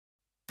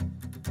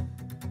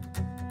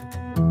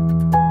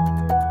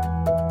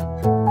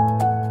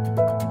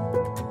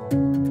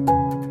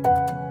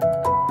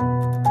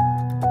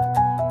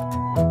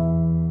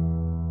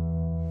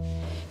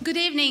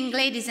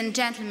ladies and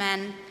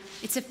gentlemen,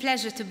 it's a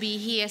pleasure to be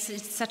here.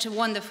 It's such a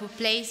wonderful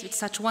place with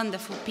such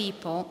wonderful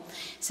people.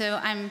 So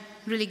I'm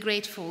really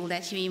grateful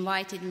that you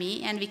invited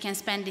me and we can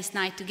spend this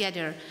night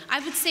together.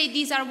 I would say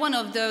these are one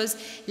of those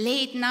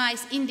late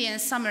nights, Indian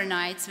summer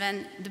nights,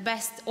 when the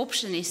best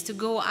option is to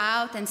go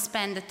out and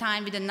spend the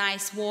time with a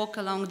nice walk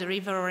along the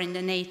river or in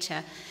the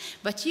nature.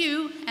 But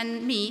you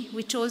and me,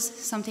 we chose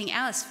something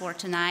else for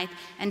tonight,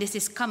 and this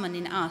is common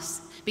in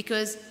us,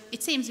 because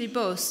it seems we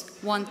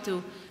both want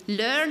to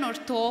learn or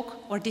talk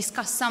or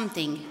discuss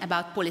something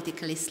about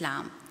political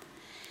Islam.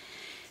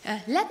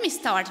 Let me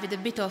start with a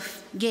bit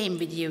of game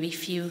with you,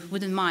 if you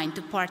wouldn't mind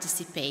to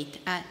participate.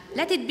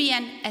 Let it be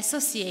an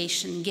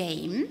association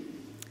game.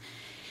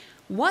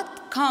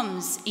 What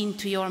comes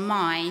into your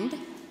mind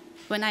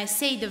when I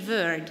say the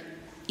word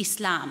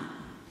Islam?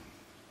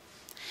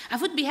 I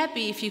would be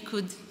happy if you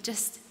could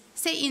just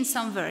say in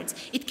some words.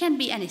 It can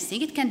be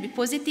anything. It can be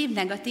positive,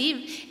 negative,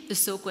 a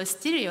so-called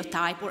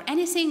stereotype, or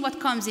anything what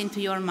comes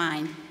into your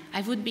mind.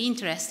 I would be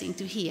interesting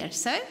to hear.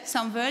 So,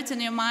 some words in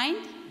your mind?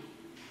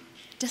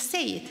 Just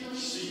say it.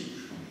 Siege.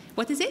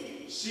 What is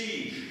it?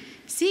 Siege.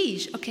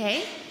 Siege,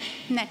 okay.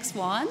 Next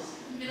one.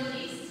 Middle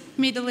East.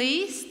 Middle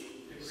East.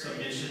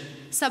 Submission.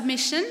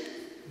 Submission.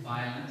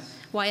 Violence.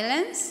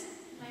 Violence.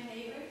 My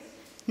neighbors.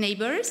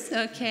 Neighbors,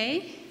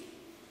 okay.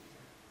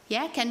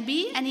 Yeah, can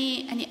be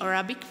any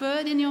Arabic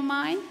word in your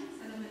mind?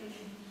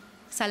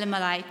 Salam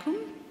alaikum.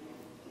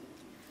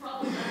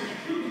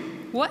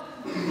 What?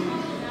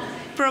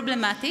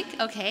 Problematic,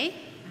 okay.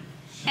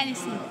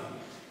 Anything?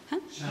 Huh?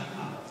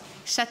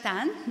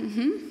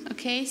 Shaitan.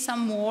 Okay,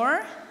 some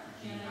more.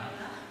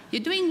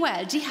 You're doing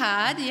well.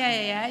 Jihad,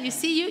 yeah. You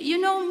see, you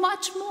know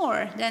much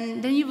more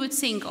than you would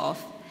think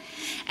of.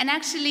 And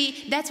actually,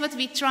 that's what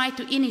we try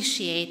to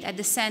initiate at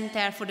the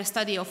Center for the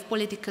Study of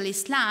Political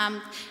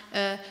Islam,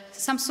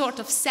 some sort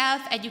of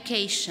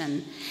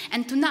self-education.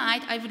 And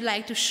tonight, I would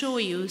like to show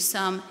you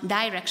some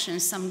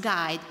directions, some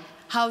guide,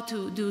 how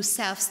to do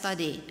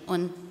self-study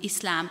on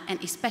Islam,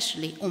 and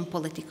especially on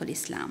political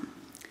Islam.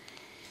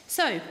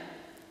 So,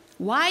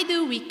 why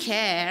do we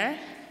care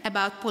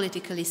about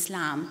political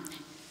Islam?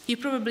 You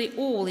probably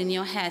all in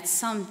your head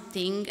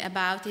something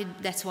about it,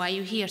 that's why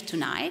you're here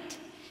tonight.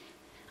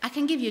 I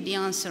can give you the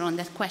answer on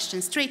that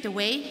question straight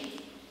away,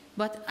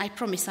 but I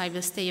promise I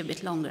will stay a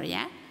bit longer,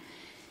 yeah?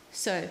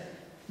 So,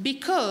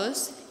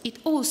 because it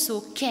also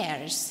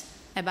cares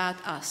about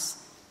us.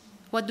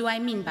 What do I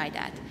mean by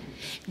that?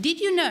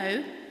 Did you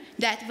know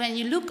that when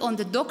you look on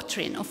the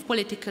doctrine of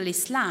political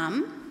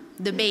Islam,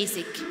 the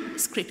basic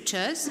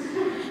scriptures,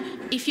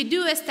 if you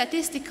do a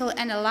statistical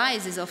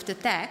analysis of the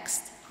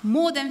text,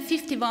 more than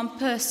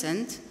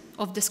 51%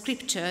 of the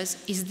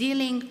scriptures is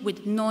dealing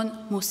with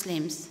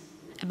non-Muslims,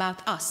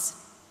 about us.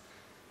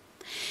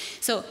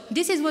 So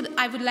this is what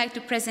I would like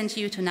to present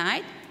to you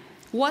tonight.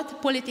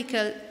 What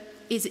political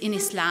is in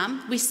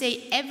Islam. We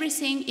say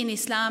everything in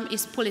Islam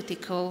is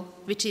political,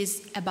 which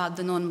is about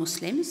the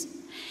non-Muslims.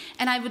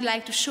 And I would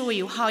like to show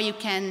you how you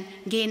can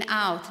gain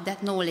out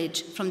that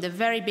knowledge from the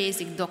very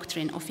basic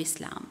doctrine of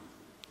Islam.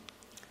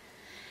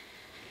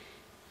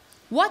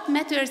 What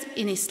matters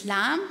in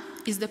Islam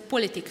is the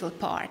political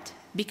part,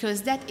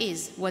 because that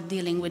is what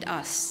dealing with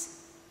us.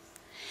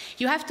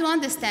 You have to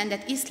understand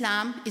that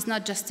Islam is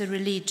not just a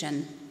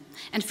religion.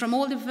 And from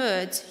all the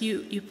words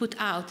you put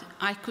out,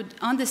 I could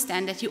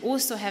understand that you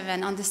also have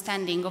an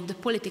understanding of the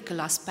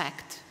political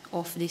aspect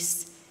of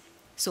this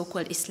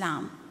so-called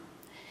Islam.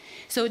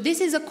 So this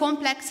is a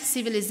complex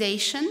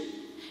civilization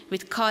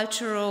with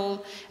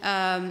cultural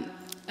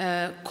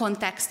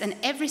context, and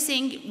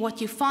everything what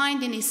you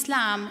find in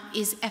Islam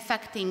is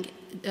affecting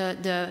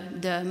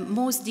the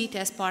most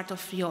detailed part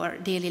of your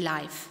daily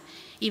life,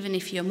 even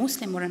if you're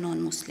Muslim or a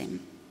non-Muslim.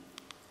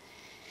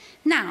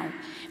 Now,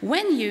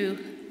 when you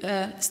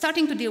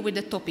starting to deal with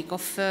the topic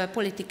of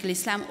political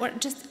Islam or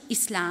just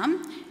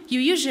Islam, you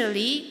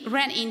usually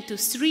run into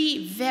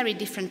three very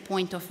different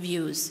points of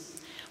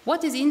views.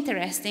 What is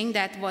interesting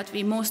that what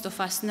we most of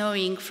us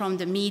knowing from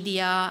the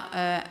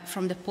media,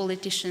 from the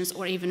politicians,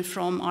 or even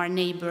from our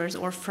neighbors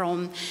or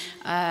from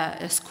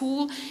a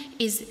school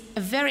is a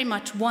very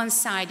much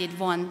one-sided,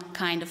 one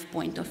kind of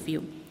point of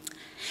view.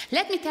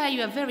 Let me tell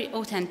you a very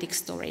authentic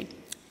story.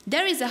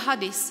 There is a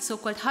hadith,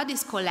 so-called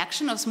hadith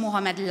collection of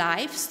Muhammad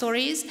life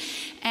stories,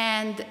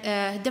 and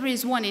there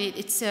is one in it.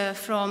 It's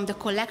from the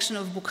collection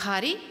of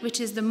Bukhari,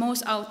 which is the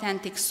most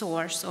authentic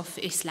source of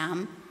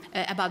Islam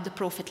about the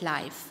Prophet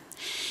life.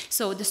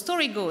 So the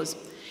story goes,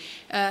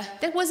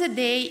 there was a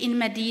day in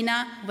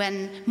Medina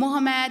when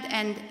Muhammad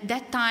and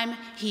that time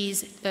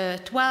his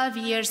 12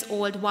 years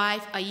old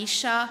wife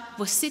Aisha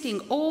was sitting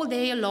all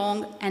day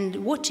long and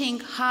watching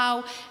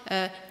how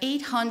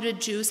 800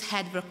 Jews'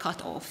 heads were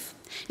cut off.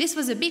 This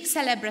was a big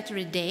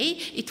celebratory day.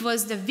 It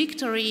was the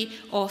victory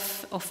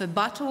of a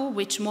battle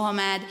which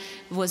Muhammad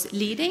was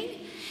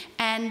leading,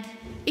 and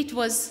it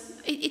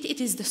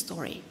is the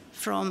story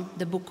from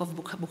the book of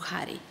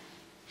Bukhari.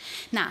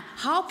 Now,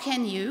 how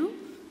can you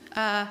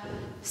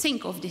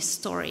think of this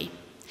story?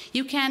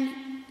 You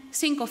can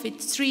think of it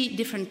three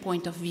different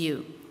points of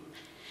view.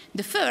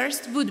 The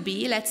first would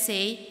be, let's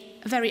say,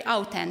 a very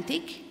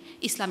authentic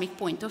Islamic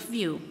point of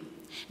view.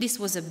 This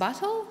was a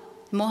battle.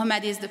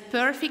 Muhammad is the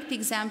perfect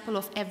example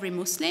of every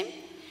Muslim,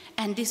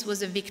 and this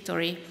was a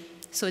victory.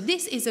 So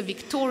this is a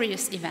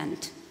victorious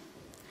event.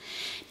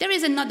 There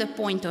is another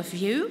point of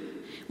view,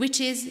 which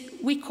is,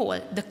 we call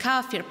the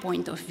kafir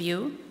point of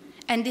view,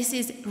 and this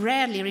is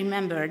rarely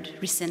remembered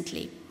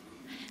recently.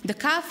 The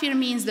kafir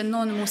means the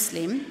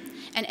non-Muslim,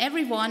 and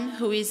everyone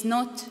who is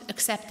not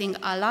accepting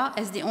Allah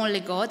as the only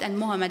God and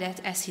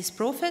Muhammad as his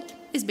prophet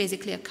is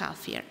basically a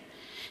kafir.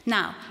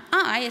 Now,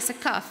 I, as a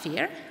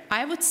kafir,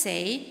 I would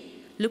say,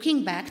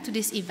 looking back to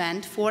this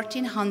event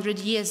 1400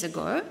 years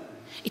ago,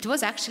 it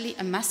was actually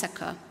a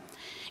massacre.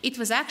 It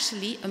was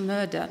actually a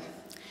murder.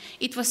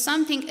 It was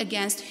something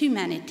against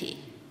humanity.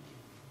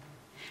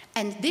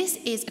 And this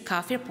is a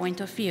kafir point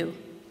of view.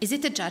 Is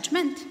it a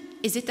judgment?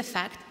 Is it a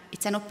fact?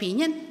 It's an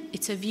opinion?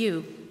 It's a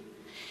view.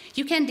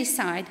 You can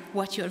decide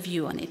what your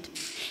view on it.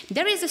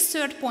 There is a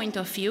third point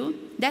of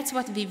view. That's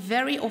what we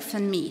very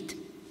often meet.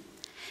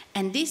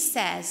 And this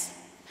says,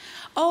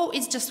 oh,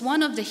 it's just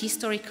one of the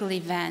historical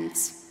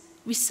events.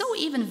 We saw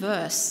even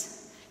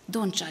worse.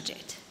 Don't judge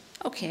it.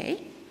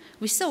 Okay,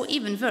 we saw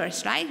even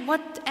worse, right?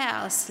 What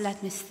else?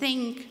 Let me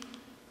think.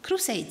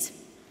 Crusades.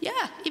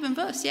 Yeah, even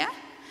worse, yeah?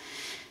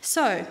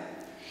 So,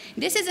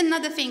 this is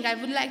another thing I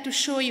would like to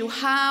show you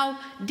how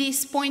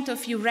this point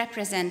of view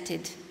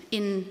represented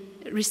in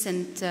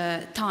recent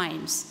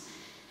times.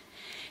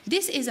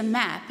 This is a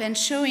map and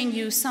showing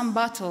you some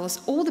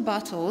battles, all the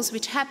battles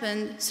which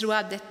happened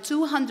throughout the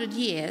 200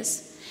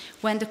 years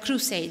when the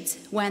Crusades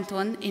went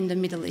on in the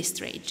Middle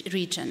East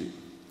region.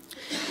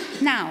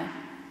 Now,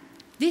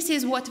 this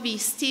is what we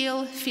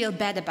still feel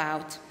bad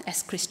about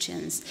as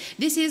Christians.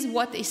 This is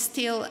what is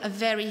still a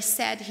very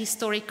sad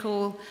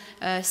historical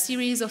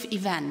series of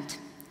events.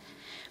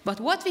 But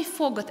what we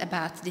forgot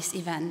about this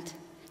event,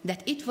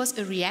 that it was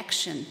a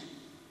reaction.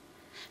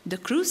 The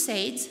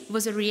Crusades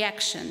was a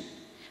reaction.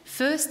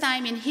 First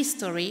time in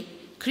history,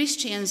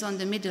 Christians on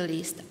the Middle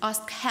East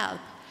asked help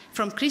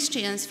from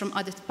Christians from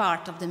other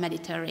parts of the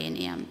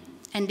Mediterranean,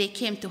 and they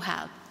came to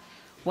help.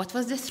 What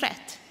was the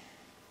threat?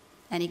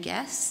 Any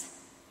guess?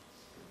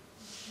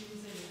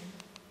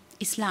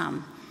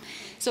 Islam.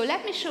 So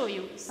let me show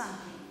you something.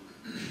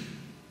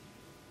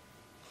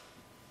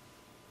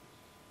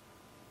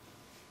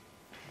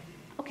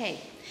 Okay,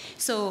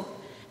 so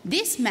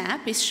this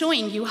map is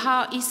showing you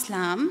how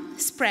Islam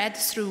spread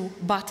through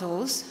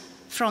battles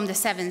from the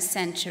 7th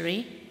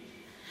century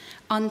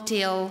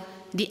until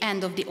the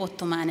end of the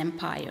Ottoman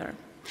Empire.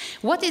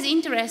 What is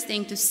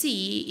interesting to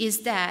see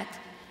is that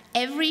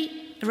every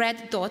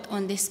red dot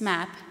on this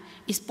map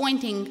is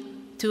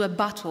pointing to a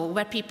battle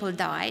where people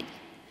died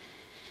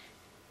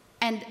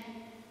and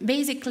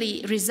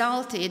basically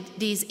resulted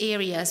these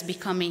areas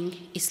becoming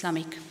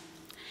Islamic.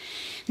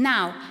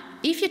 Now,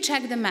 if you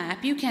check the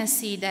map, you can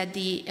see that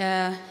the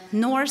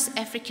North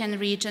African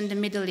region, the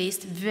Middle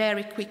East,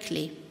 very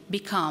quickly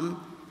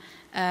become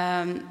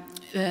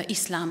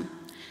Islam.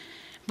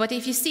 But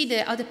if you see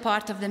the other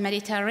part of the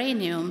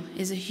Mediterranean,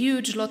 is a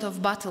huge lot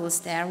of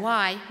battles there.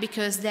 Why?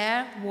 Because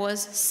there was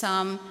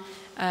some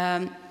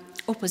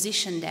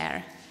opposition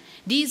there.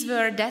 These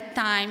were, at that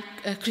time,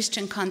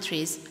 Christian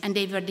countries, and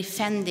they were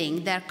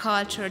defending their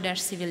culture, their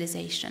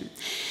civilization.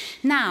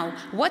 Now,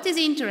 what is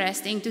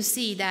interesting to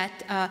see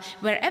that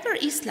wherever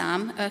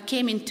Islam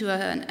came into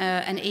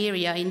an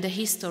area in the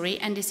history,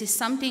 and this is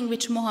something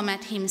which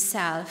Muhammad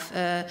himself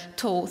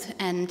taught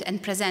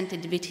and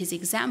presented with his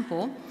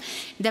example,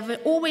 they were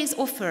always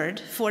offered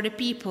for the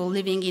people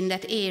living in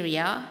that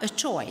area a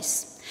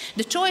choice.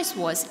 The choice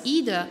was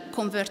either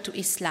convert to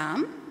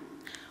Islam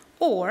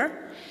or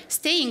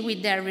staying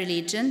with their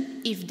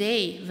religion if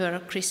they were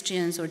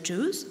Christians or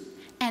Jews,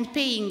 and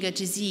paying a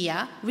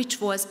jizya, which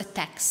was a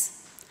tax.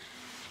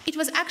 It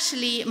was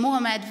actually,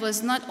 Muhammad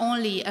was not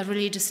only a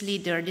religious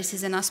leader, this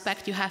is an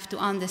aspect you have to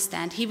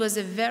understand. He was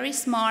a very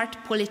smart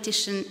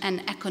politician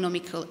and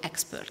economical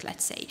expert,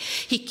 let's say.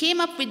 He came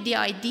up with the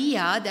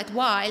idea that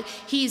while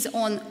he is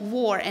on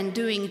war and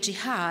doing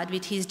jihad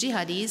with his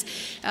jihadis,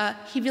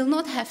 he will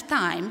not have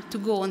time to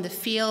go on the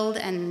field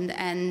and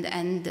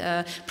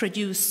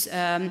produce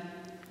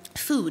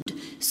food.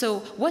 So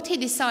what he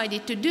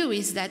decided to do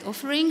is that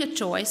offering a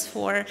choice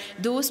for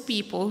those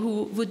people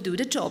who would do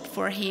the job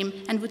for him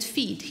and would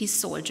feed his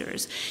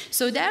soldiers.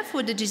 So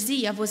therefore the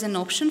jizya was an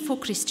option for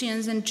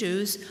Christians and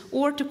Jews,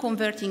 or to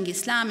converting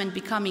Islam and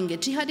becoming a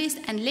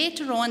jihadist, and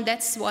later on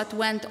that's what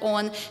went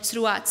on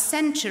throughout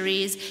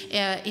centuries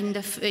in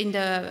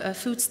the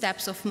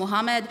footsteps of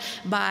Muhammad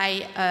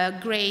by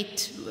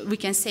great, we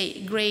can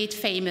say, great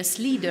famous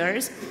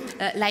leaders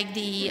like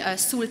the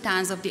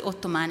sultans of the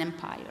Ottoman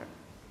Empire.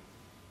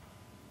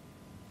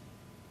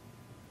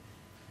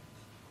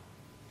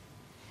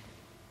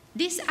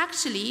 This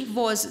actually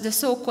was the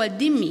so-called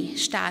dhimmi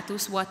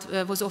status, what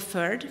was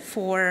offered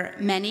for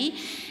many.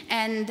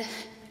 And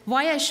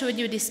why I showed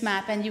you this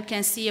map, and you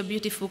can see a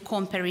beautiful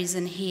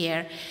comparison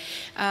here.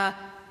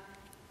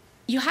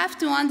 You have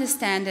to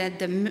understand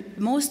that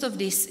most of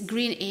these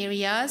green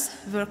areas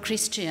were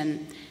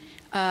Christian.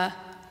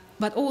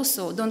 But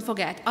also, don't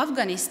forget,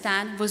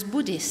 Afghanistan was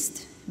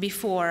Buddhist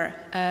before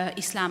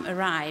Islam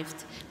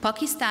arrived.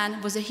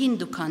 Pakistan was a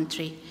Hindu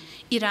country.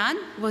 Iran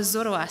was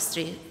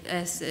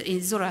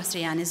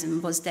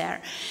Zoroastrianism was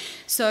there.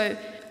 So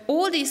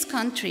all these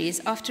countries,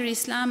 after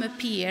Islam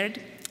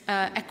appeared,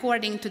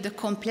 according to the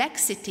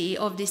complexity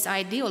of this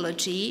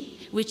ideology,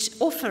 which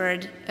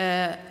offered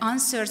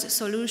answers,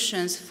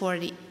 solutions for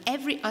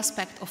every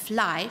aspect of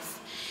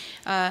life,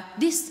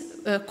 this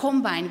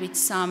combined with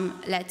some,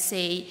 let's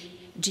say,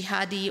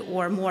 jihadi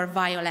or more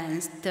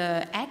violent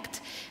act,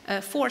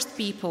 forced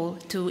people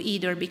to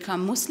either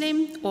become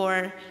Muslim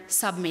or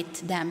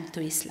submit them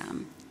to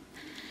Islam.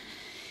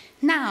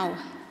 Now,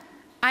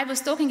 I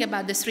was talking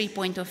about the 3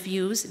 points of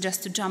views,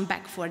 just to jump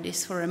back for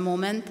this for a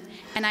moment,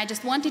 and I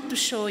just wanted to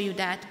show you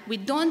that we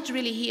don't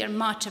really hear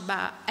much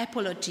about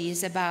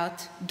apologies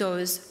about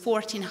those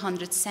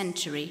 1400th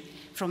century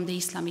from the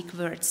Islamic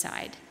world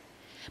side.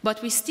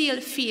 But we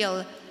still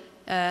feel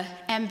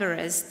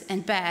embarrassed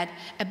and bad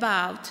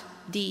about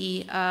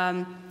the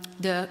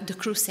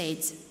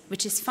Crusades,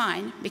 which is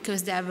fine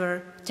because there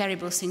were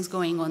terrible things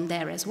going on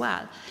there as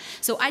well.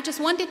 So I just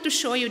wanted to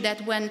show you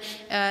that when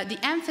the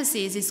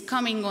emphasis is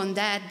coming on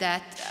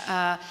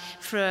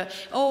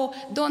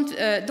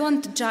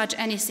don't judge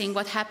anything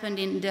what happened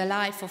in the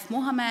life of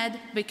Muhammad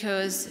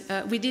because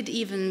we did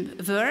even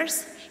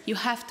worse. You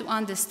have to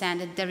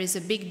understand that there is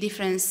a big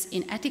difference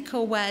in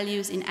ethical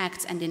values, in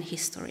acts, and in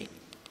history.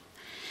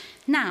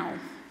 Now,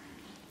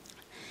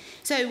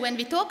 so when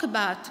we talk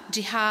about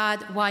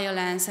jihad,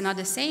 violence, and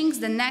other things,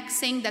 the next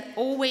thing that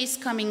always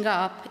coming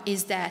up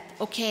is that,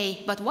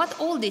 okay, but what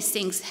all these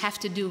things have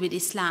to do with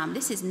Islam?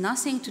 This is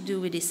nothing to do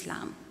with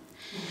Islam.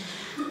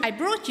 I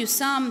brought you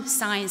some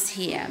signs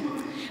here.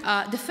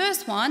 The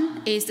first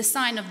one is the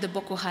sign of the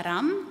Boko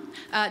Haram.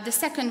 The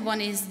second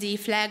one is the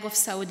flag of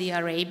Saudi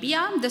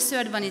Arabia. The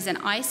third one is an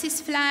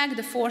ISIS flag.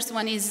 The fourth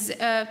one is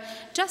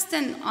just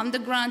an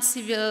underground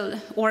civil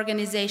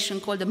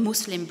organization called the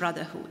Muslim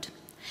Brotherhood.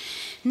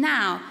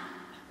 Now,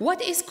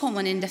 what is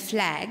common in the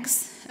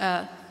flags,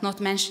 not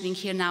mentioning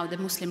here now the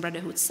Muslim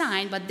Brotherhood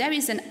sign, but there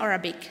is an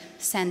Arabic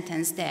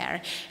sentence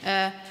there.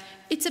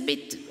 It's a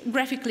bit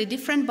graphically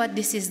different, but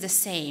this is the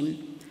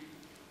same.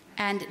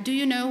 And do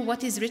you know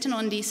what is written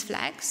on these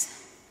flags?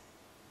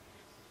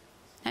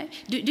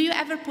 Do you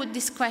ever put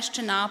this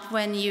question up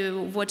when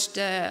you watch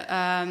the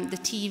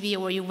TV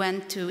or you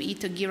went to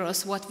eat a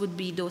gyros? What would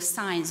be those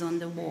signs on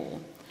the wall?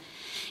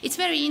 It's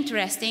very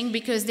interesting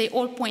because they're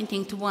all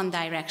pointing to one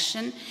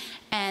direction,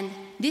 and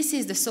this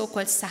is the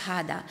so-called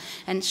Shahada.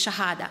 And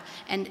Shahada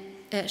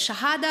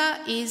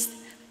is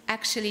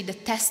actually the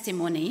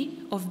testimony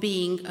of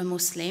being a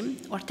Muslim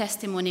or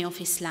testimony of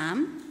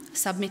Islam,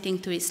 submitting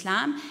to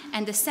Islam,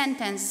 and the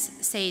sentence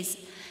says,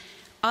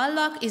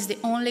 Allah is the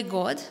only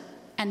God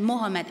and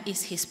Muhammad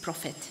is his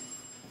prophet.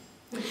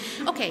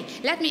 Okay,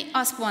 let me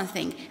ask one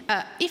thing.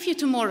 If you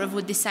tomorrow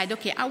would decide,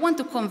 okay, I want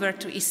to convert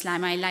to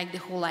Islam, I like the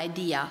whole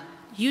idea,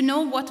 you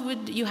know what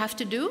would you have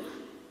to do?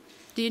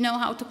 Do you know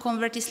how to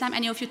convert Islam?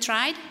 Any of you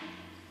tried?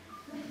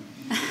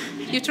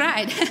 You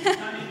tried.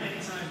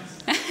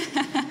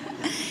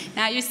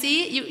 Now you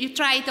see, you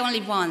try it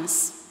only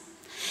once.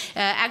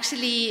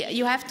 Actually,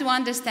 you have to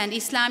understand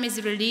Islam is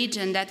a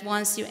religion that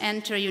once you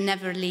enter, you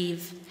never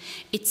leave.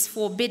 It's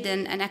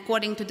forbidden, and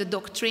according to the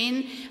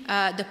doctrine,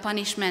 the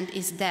punishment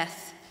is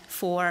death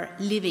for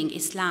living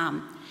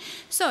Islam.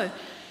 So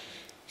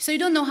you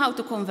don't know how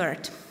to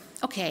convert.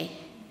 Okay.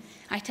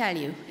 I tell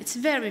you, it's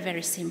very,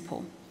 very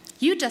simple.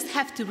 You just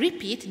have to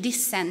repeat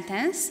this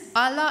sentence,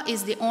 Allah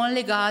is the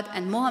only God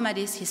and Muhammad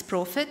is his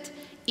prophet,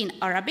 in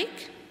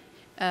Arabic,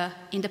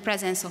 in the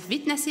presence of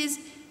witnesses,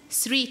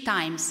 3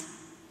 times.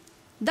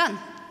 Done.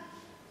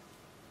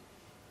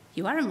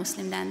 You are a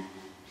Muslim then.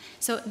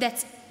 So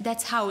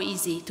that's how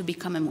easy to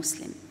become a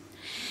Muslim.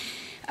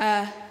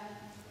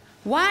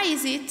 Why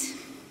is it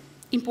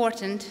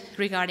important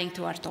regarding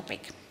to our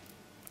topic?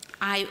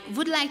 I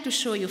would like to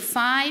show you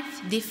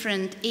 5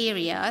 different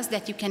areas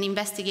that you can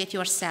investigate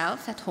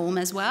yourself at home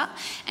as well,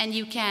 and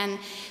you can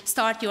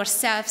start your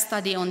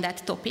self-study on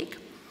that topic.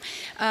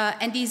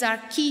 And these are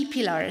key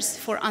pillars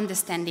for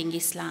understanding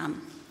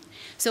Islam.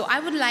 So I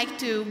would like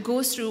to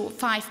go through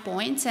 5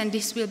 points, and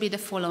this will be the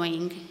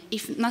following.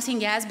 If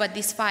nothing else but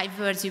these 5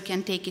 words, you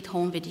can take it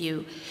home with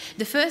you.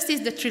 The first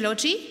is the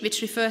trilogy,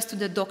 which refers to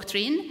the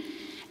doctrine.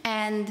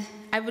 And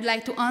I would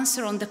like to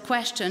answer on the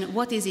question,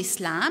 what is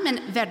Islam and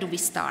where do we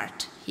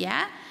start?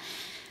 Yeah?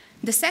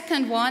 The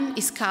second one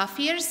is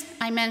Kafirs.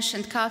 I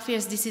mentioned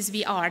Kafirs,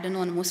 we are the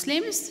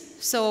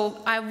non-Muslims. So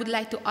I would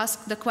like to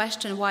ask the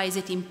question, why is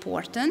it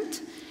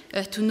important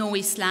to know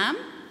Islam?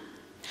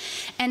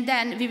 And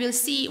then we will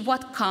see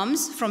what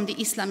comes from the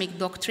Islamic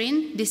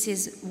doctrine. This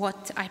is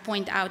what I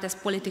point out as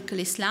political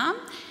Islam.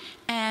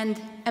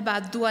 And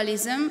about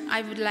dualism,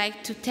 I would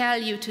like to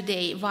tell you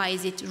today why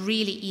is it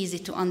really easy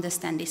to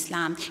understand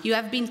Islam. You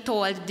have been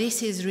told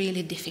this is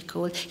really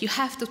difficult. You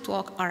have to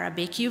talk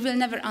Arabic. You will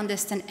never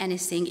understand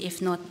anything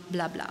if not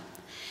blah, blah.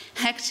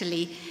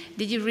 Actually,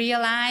 did you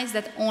realize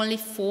that only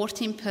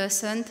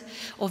 14%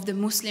 of the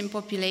Muslim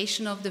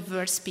population of the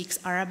world speaks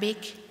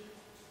Arabic?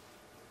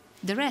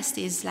 The rest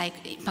is like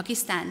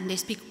Pakistan, they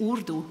speak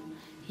Urdu,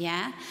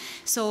 yeah?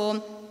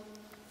 So,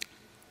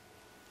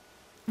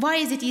 why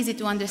is it easy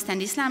to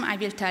understand Islam? I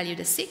will tell you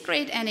the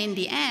secret, and in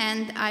the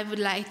end, I would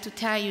like to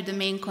tell you the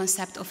main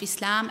concept of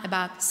Islam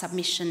about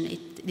submission.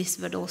 This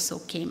word also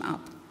came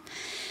up.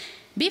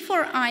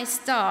 Before I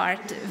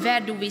start,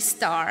 where do we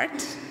start?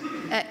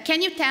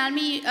 Can you tell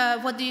me,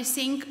 what do you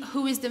think,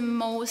 who is the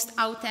most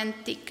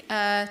authentic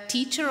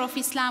teacher of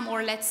Islam,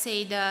 or let's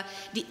say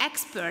the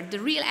expert, the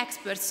real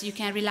experts you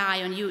can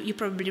rely on? You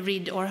probably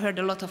read or heard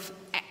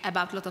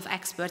about a lot of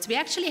experts. We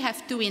actually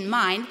have two in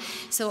mind,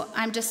 so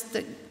I'm just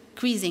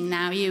quizzing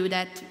now you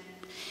that,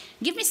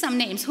 give me some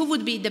names. Who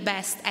would be the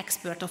best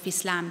expert of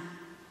Islam?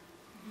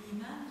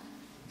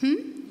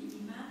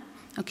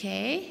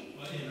 Okay.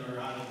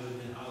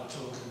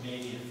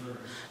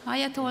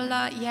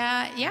 Ayatollah,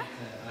 yeah.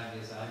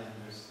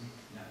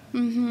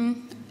 Mm-hmm.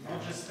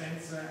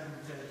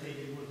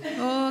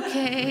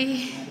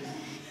 Okay.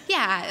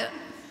 Yeah,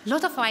 a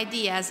lot of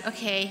ideas.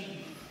 Okay.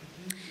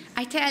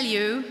 I tell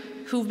you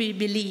who we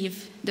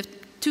believe the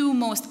two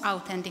most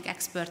authentic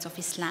experts of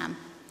Islam.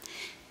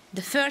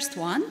 The first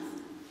one,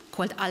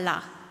 called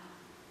Allah,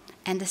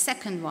 and the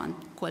second one,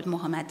 called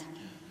Muhammad.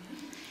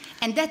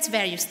 And that's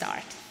where you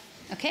start,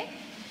 okay?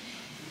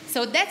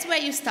 So that's where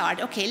you start.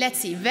 Okay, let's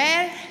see,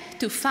 where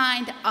to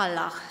find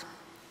Allah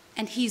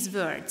and his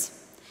words.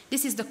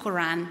 This is the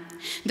Quran.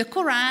 The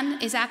Quran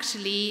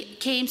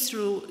came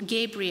through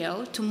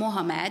Gabriel to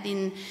Muhammad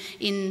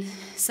in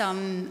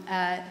some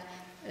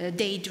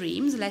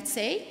daydreams, let's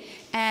say,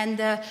 and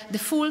the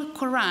full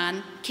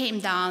Quran came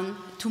down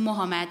to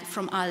Muhammad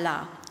from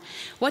Allah.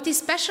 What is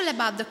special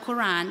about the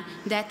Quran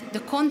that the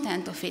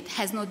content of it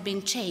has not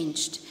been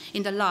changed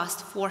in the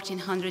last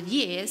 1400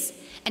 years,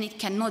 and it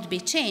cannot be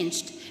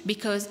changed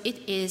because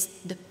it is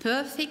the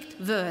perfect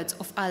words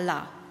of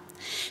Allah.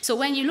 So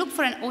when you look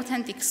for an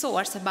authentic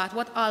source about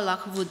what Allah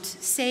would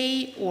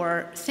say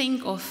or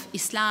think of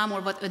Islam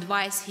or what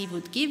advice he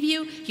would give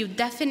you, you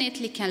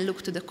definitely can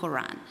look to the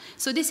Quran.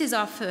 So this is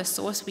our first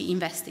source we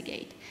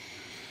investigate.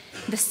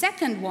 The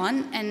second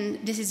one, and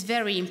this is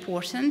very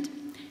important,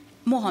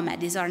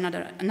 Muhammad is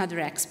another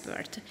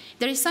expert.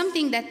 There is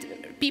something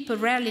that people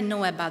rarely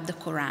know about the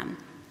Quran.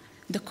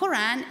 The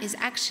Quran is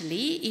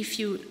actually, if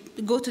you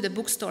go to the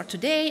bookstore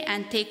today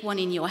and take one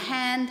in your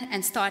hand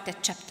and start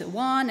at chapter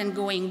 1 and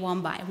going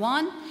one by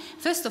one,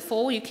 first of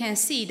all, you can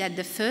see that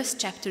the first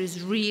chapter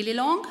is really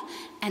long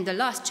and the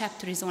last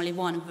chapter is only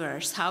one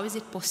verse. How is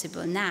it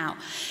possible now?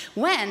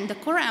 When the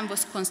Quran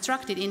was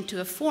constructed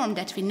into a form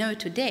that we know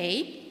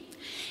today,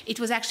 it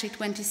was actually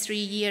 23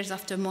 years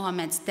after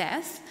Muhammad's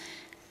death.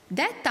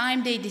 That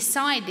time they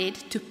decided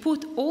to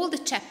put all the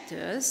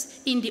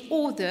chapters in the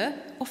order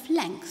of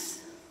length.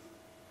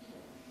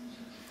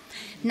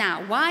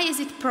 Now, why is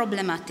it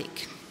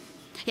problematic?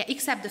 Yeah,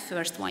 except the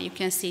first one. You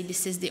can see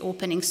this is the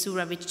opening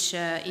surah which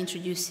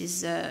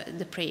introduces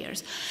the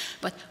prayers.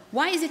 But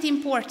why is it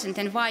important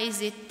and why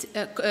is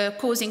it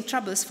causing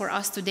troubles for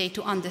us today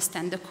to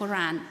understand the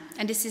Quran?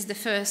 And this is the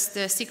first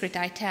secret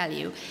I tell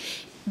you.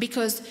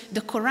 Because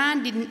the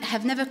Quran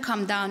have never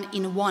come down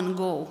in one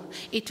go.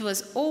 It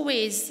was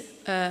always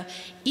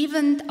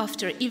event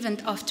after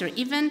event after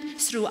event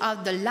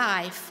throughout the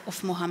life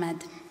of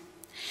Muhammad.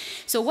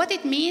 So what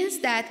it means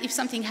that if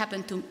something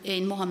happened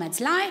in Muhammad's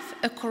life,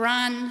 a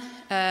Quran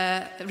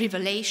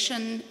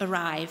revelation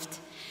arrived,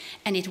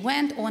 and it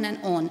went on and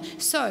on.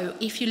 So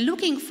if you're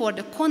looking for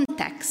the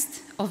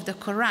context of the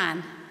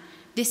Quran,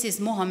 this is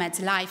Muhammad's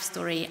life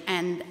story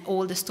and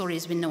all the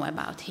stories we know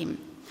about him.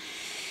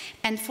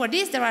 And for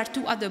this, there are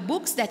two other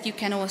books that you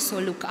can also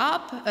look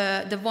up.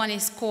 The one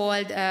is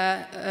called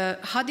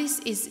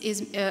Hadith.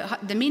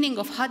 The meaning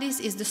of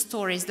Hadith is the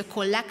stories, the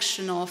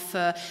collection of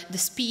the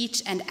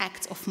speech and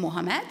acts of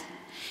Muhammad.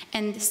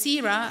 And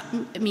Sirah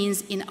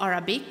means in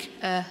Arabic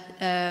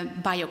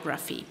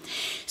biography.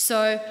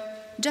 So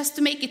just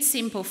to make it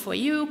simple for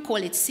you, call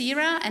it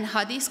Sirah and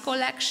Hadith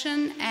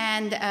collection,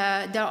 and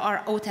there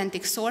are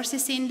authentic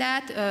sources in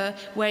that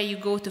where you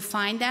go to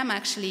find them.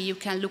 Actually, you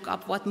can look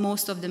up what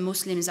most of the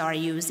Muslims are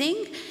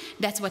using.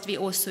 That's what we're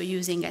also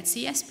using at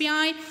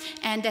CSPI,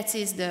 and that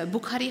is the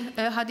Bukhari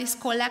Hadith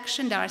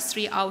collection. There are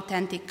 3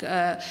 authentic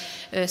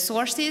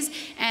sources,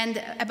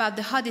 and about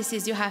the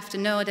Hadiths, you have to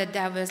know that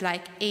there was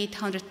like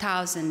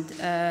 800,000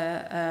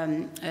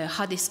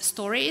 Hadith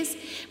stories,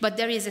 but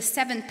there is a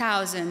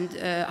 7,000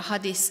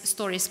 Hadith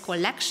stories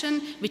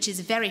collection, which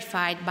is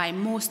verified by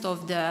most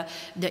of the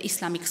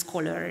Islamic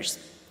scholars.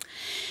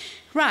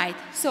 Right,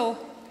 so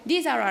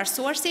these are our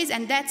sources,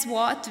 and that's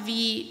what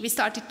we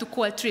started to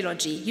call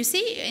trilogy. You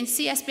see, in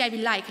CSPI, we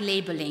like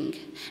labeling.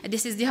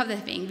 This is the other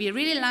thing. We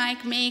really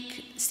like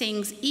make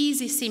things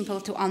easy,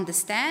 simple to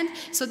understand.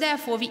 So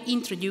therefore, we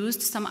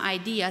introduced some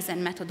ideas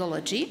and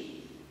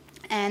methodology.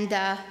 And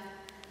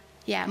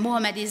yeah,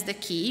 Muhammad is the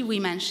key. We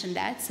mentioned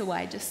that, so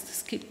I just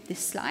skipped this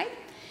slide.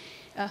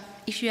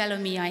 If you allow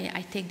me,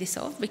 I take this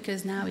off,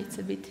 because now it's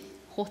a bit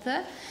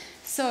hotter.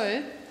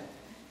 So,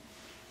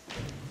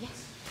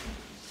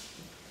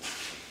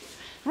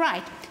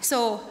 right,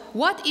 so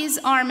what is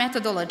our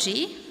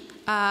methodology?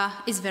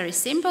 It's very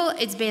simple.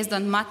 It's based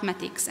on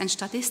mathematics and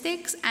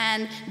statistics,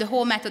 and the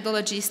whole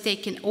methodology is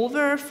taken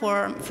over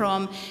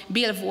from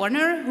Bill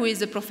Warner, who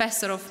is a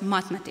professor of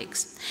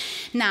mathematics.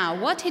 Now,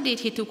 what he did,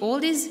 he took all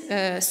these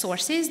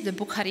sources, the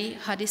Bukhari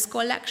Hadith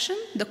collection,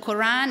 the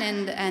Quran,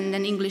 and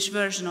an English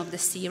version of the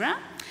Sirah,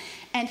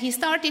 and he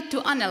started to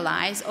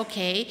analyze,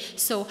 okay,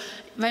 so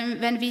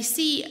when we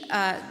see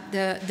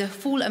the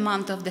full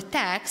amount of the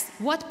text,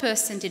 what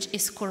percentage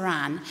is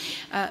Quran?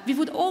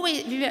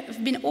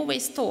 We've been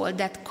always told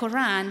that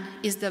Quran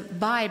is the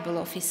Bible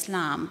of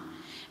Islam.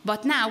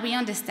 But now we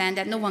understand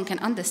that no one can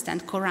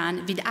understand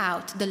Quran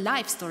without the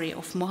life story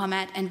of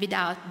Muhammad and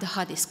without the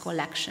Hadith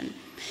collection.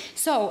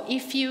 So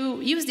if you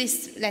use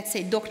this, let's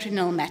say,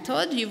 doctrinal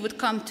method, you would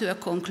come to a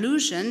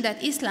conclusion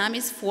that Islam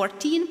is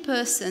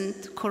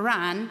 14%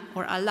 Quran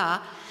or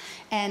Allah,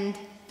 and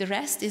the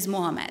rest is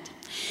Muhammad.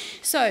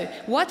 So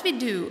what we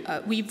do,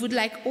 we would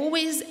like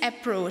always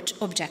approach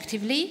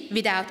objectively,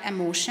 without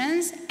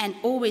emotions, and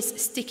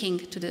always sticking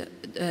to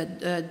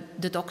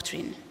the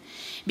doctrine.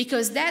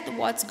 Because that's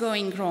what's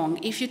going wrong.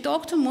 If you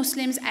talk to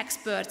Muslims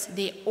experts,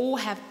 they all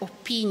have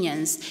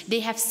opinions. They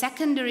have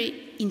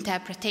secondary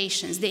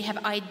interpretations. They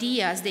have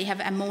ideas. They have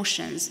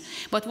emotions.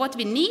 But what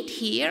we need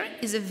here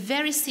is a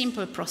very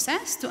simple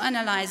process to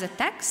analyze a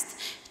text,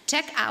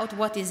 check out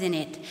what is in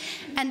it.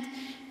 And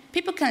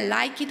people can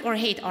like it or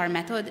hate our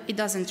method. It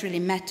doesn't really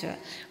matter.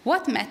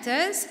 What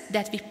matters is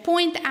that we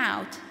point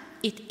out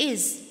it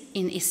is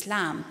in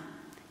Islam.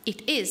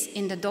 It is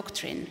in the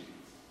doctrine.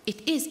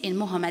 It is in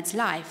Muhammad's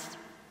life.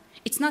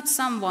 It's not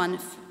someone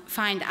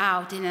find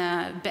out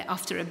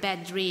after a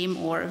bad dream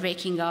or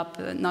waking up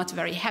not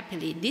very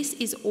happily. This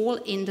is all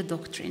in the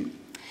doctrine.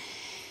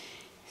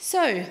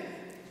 So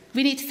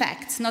we need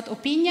facts, not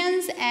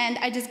opinions. And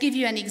I just give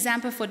you an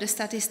example for the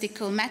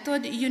statistical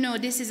method. You know,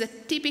 this is a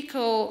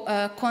typical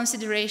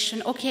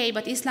consideration. Okay,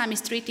 but Islam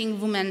is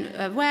treating women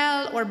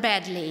well or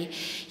badly.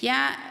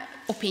 Yeah,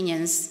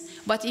 opinions.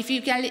 But if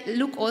you can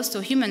look also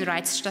human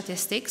rights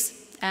statistics,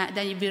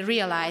 then you will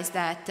realize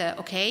that,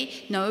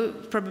 okay, no,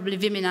 probably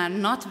women are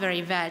not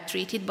very well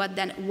treated, but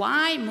then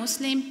why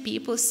Muslim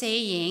people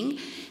saying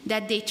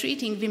that they're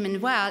treating women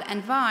well,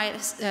 and why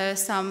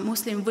some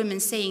Muslim women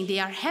saying they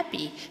are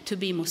happy to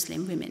be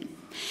Muslim women?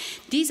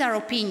 These are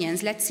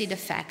opinions. Let's see the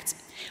facts.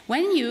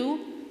 When you,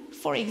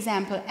 for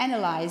example,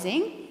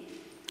 analyzing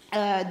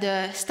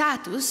the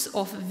status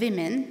of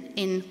women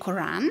in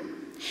Quran,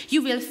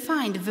 you will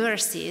find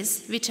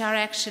verses which are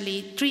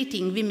actually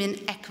treating women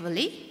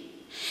equally.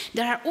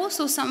 There are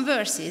also some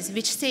verses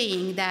which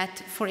saying that,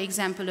 for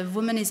example, a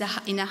woman is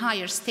in a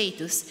higher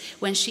status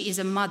when she is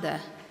a mother.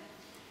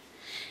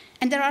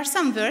 And there are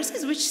some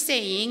verses which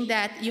saying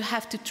that you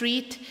have to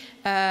treat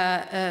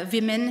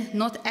women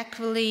not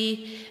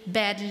equally,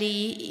 badly,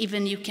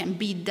 even you can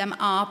beat them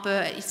up.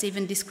 It's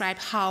even described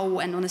how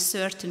and on a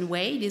certain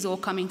way. This is all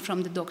coming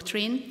from the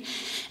doctrine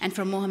and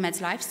from Muhammad's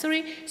life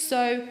story.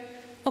 So,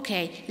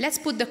 okay, let's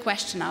put the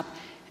question up.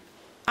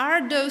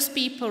 Are those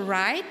people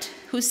right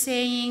who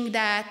saying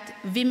that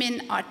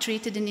women are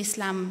treated in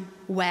Islam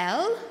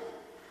well?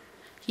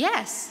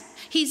 Yes,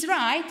 he's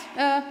right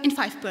in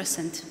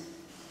 5%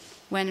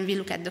 when we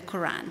look at the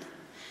Quran.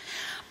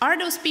 Are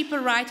those people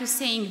right who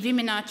saying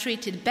women are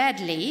treated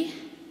badly?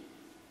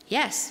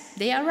 Yes,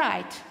 they are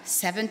right.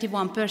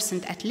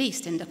 71% at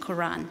least in the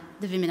Quran,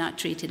 the women are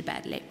treated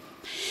badly.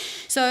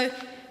 So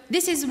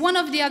this is one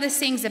of the other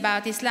things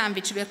about Islam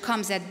which will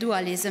come at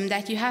dualism,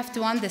 that you have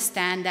to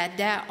understand that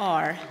there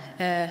are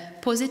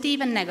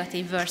positive and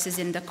negative verses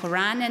in the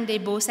Quran, and they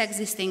both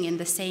existing in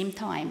the same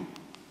time.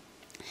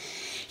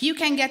 You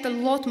can get a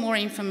lot more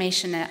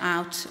information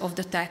out of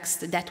the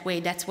text that way.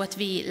 That's what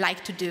we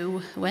like to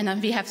do when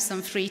we have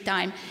some free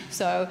time.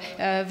 So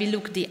we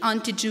look the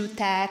anti-Jew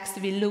text,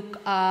 we look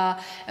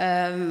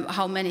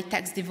how many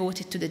texts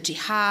devoted to the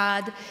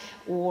jihad,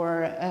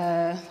 or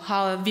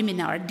how women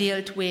are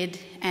dealt with,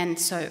 and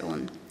so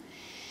on.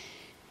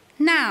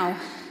 Now,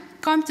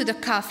 come to the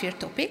kafir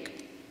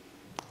topic.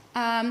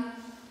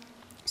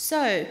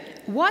 So,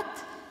 what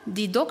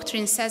the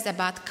doctrine says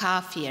about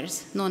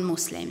kafirs,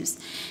 non-Muslims.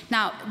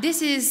 Now,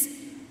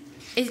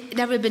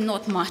 there will be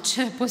not much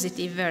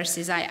positive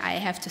verses, I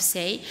have to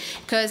say,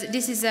 because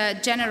this is a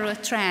general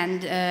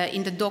trend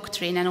in the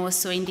doctrine and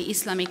also in the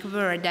Islamic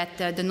world that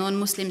the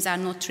non-Muslims are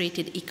not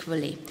treated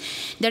equally.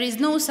 There is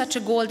no such a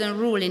golden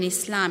rule in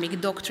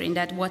Islamic doctrine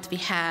that what we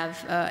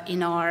have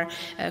in our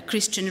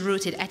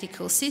Christian-rooted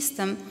ethical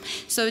system.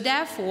 So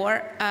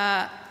therefore,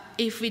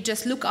 if we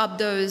just look up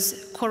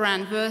those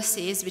Quran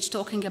verses which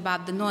talking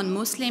about the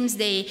non-Muslims,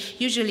 they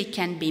usually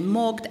can be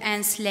mocked,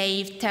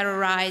 enslaved,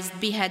 terrorized,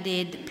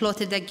 beheaded,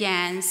 plotted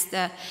against,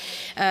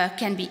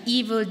 can be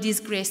evil,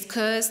 disgraced,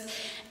 cursed.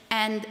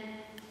 And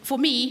for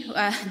me,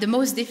 the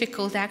most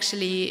difficult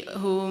actually,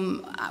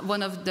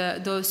 one of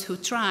those who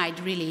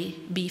tried really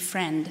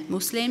befriend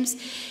Muslims,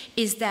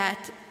 is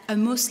that a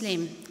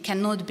Muslim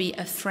cannot be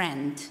a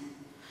friend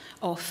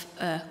of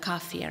a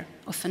kafir,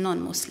 of a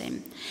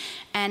non-Muslim.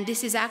 And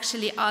this is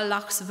actually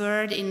Allah's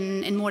word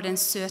in more than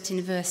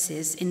 13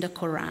 verses in the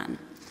Quran.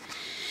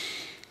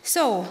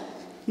 So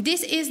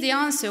this is the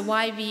answer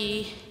why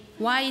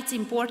it's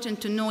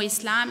important to know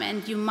Islam,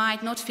 and you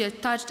might not feel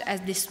touched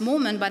at this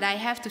moment, but I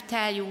have to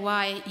tell you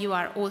why you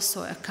are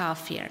also a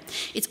kafir.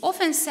 It's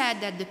often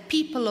said that the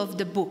people of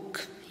the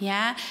book,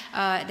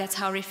 that's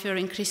how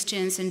referring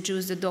Christians and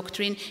Jews the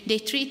doctrine, they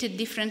treat it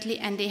differently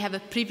and they have a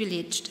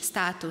privileged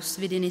status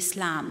within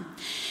Islam.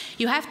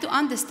 You have to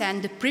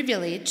understand the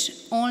privilege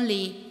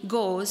only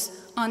goes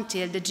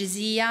until the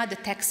jizya, the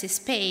tax is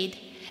paid,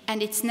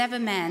 and it's never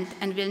meant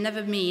and will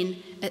never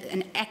mean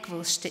an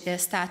equal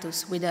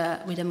status with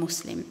a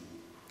Muslim.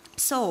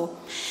 So,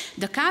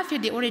 the kafir,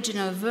 the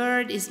original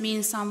word,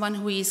 means someone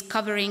who is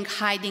covering,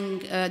 hiding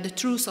the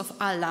truth of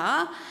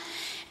Allah.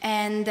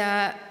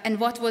 And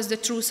what was the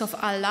truth of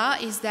Allah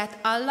is that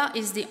Allah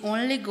is the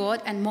only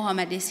God and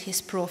Muhammad is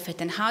his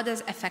prophet. And how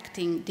does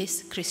affecting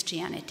this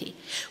Christianity?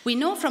 We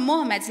know from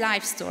Muhammad's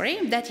life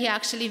story that he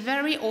actually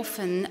very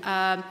often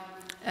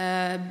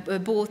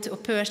bought or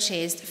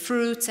purchased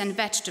fruits and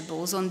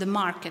vegetables on the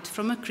market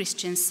from a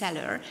Christian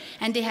seller,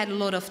 and they had a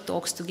lot of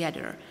talks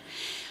together.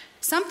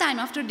 Sometime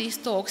after these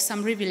talks,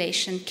 some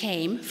revelation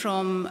came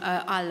from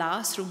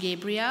Allah through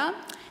Gabriel,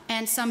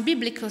 and some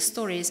biblical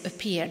stories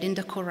appeared in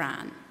the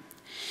Quran.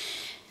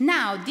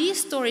 Now,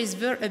 these stories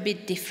were a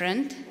bit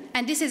different,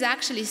 and this is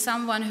actually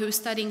someone who's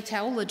studying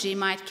theology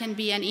can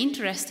be an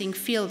interesting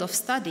field of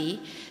study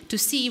to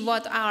see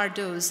what are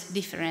those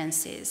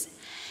differences.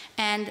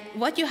 And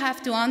what you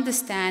have to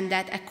understand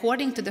that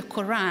according to the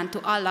Quran,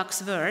 to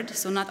Allah's word,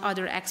 so not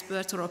other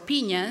experts or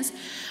opinions,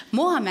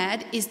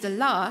 Muhammad is the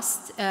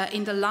last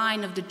in the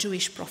line of the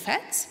Jewish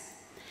prophets.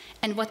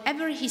 And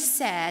whatever he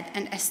said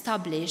and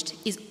established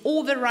is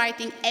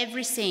overwriting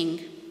everything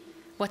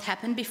what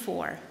happened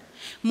before.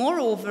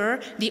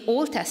 Moreover, the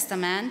Old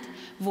Testament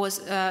was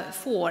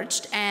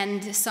forged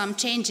and some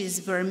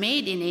changes were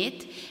made in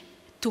it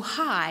to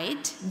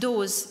hide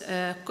those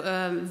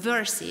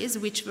verses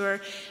which were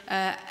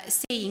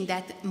saying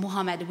that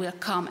Muhammad will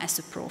come as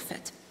a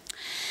prophet.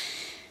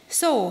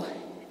 So,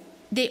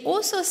 they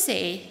also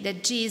say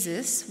that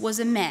Jesus was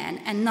a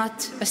man and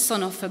not a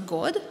son of a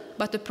God,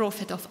 but a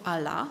prophet of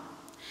Allah.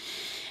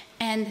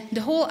 And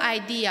the whole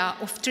idea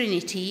of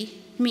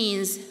Trinity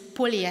means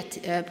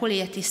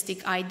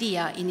polytheistic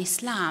idea in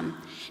Islam.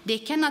 They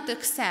cannot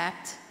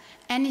accept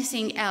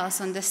anything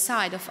else on the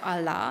side of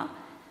Allah,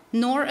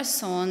 nor a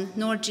son,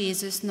 nor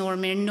Jesus, nor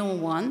no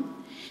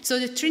one. So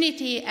the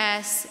Trinity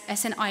as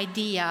an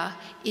idea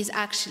is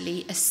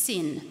actually a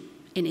sin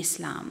in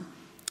Islam.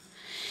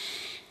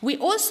 We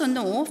also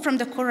know from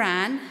the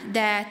Quran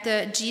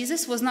that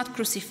Jesus was not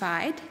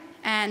crucified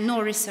and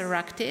nor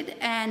resurrected,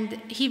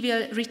 and he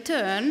will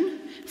return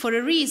for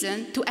a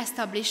reason to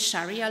establish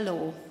Sharia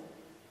law.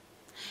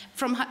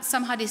 From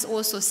some hadiths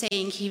also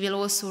saying he will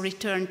also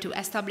return to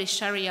establish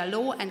Sharia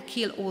law and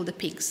kill all the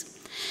pigs.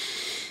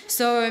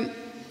 So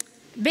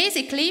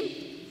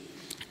basically,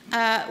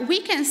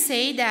 we can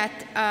say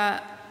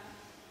that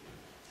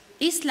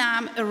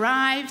Islam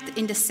arrived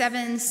in the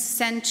 7th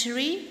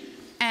century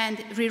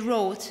and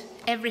rewrote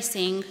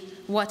everything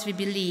what we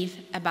believe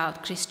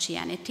about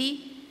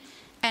Christianity.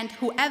 And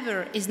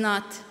whoever is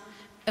not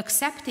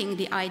accepting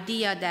the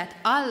idea that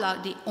Allah,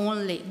 the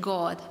only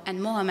God,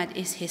 and Muhammad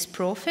is his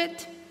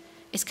prophet,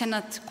 is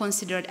cannot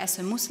considered as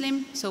a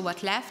Muslim, so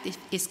what left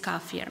is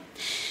kafir.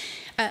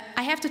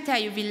 I have to tell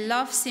you, we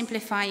love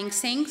simplifying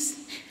things.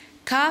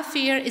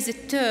 Kafir is a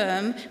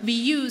term we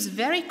use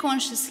very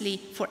consciously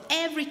for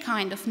every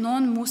kind of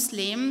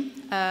non-Muslim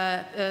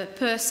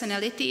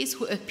personalities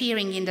who are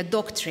appearing in the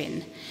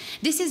doctrine.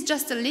 This is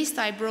just a list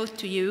I brought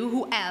to you.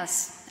 Who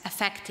else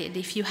affected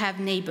if you have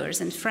neighbors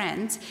and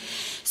friends?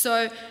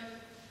 So,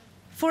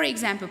 for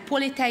example,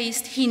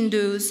 polytheist,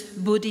 Hindus,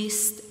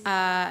 Buddhists,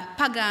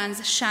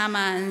 pagans,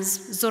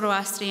 shamans,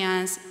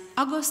 Zoroastrians,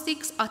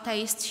 agnostics,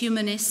 atheists,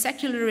 humanists,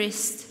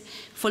 secularists,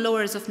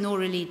 followers of no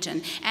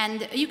religion.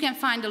 And you can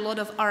find a lot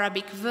of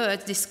Arabic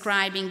words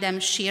describing them: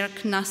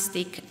 shirk,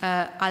 gnostic,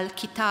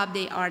 al-kitab,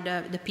 they are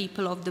the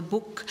people of the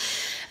book,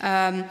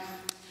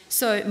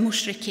 so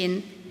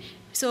mushrikin.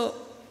 So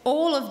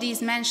all of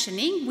these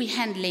mentioning, we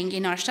handling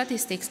in our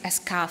statistics as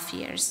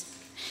kafirs.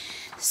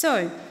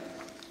 So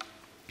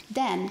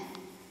then,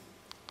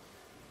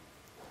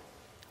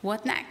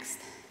 what next?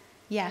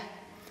 Yeah.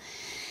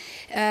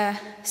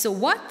 So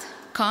what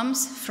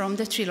comes from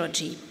the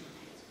trilogy?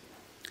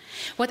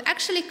 What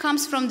actually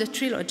comes from the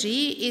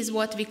trilogy is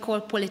what we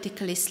call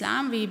political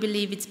Islam. We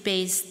believe it's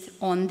based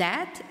on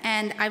that.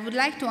 And I would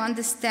like to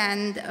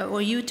understand,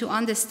 or you to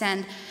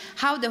understand,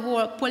 how the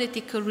whole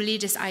political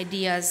religious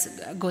ideas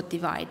got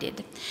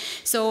divided.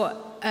 So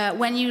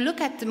when you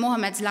look at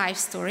Muhammad's life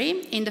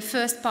story, in the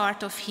first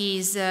part of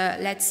his,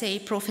 let's say,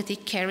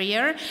 prophetic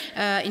career,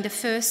 in the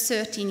first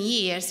 13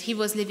 years, he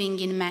was living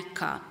in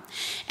Mecca.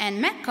 And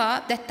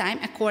Mecca, that time,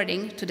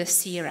 according to the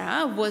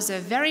Sirah, was a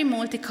very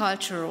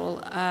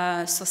multicultural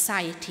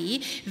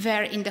society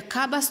where in the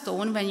Kaaba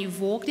stone, when you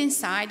walked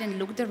inside and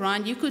looked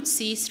around, you could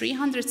see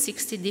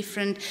 360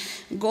 different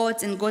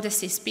gods and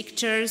goddesses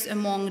pictures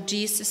among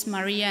Jesus,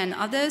 Maria, and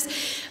others.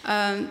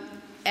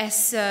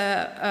 As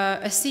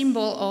a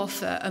symbol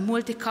of a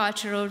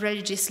multicultural,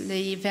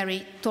 religiously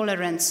very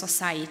tolerant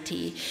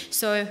society.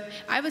 So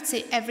I would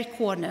say every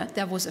corner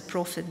there was a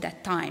prophet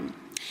that time.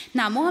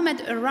 Now,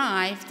 Muhammad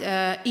arrived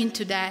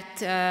into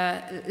that,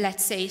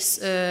 let's say,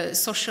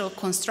 social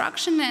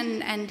construction,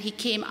 and he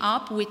came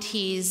up with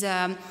his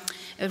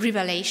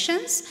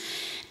revelations,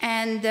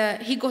 and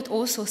he got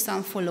also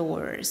some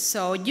followers.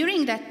 So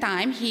during that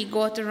time, he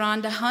got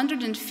around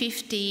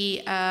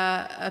 150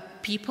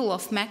 people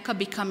of Mecca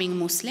becoming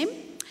Muslim.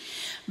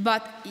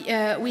 But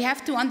we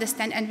have to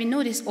understand, and we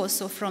know this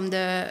also from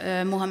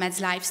the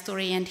Muhammad's life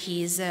story and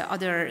his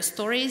other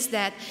stories,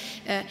 that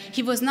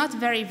he was not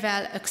very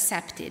well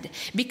accepted,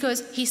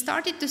 because he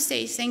started to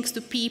say things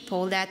to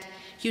people that,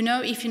 you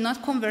know, if you're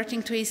not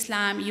converting to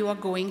Islam, you are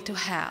going to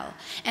hell.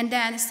 And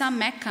then some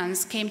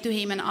Meccans came to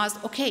him and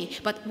asked, okay,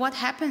 but what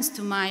happens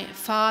to my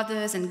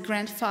fathers and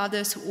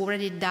grandfathers who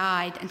already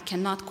died and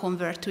cannot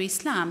convert to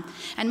Islam?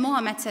 And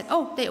Muhammad said,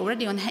 oh, they're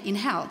already in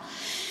hell.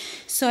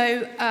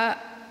 So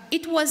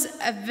it was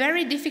a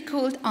very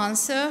difficult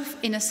answer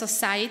in a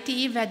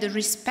society where the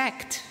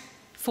respect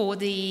for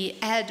the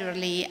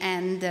elderly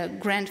and the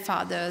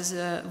grandfathers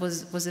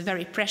was a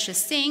very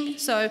precious thing.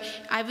 So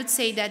I would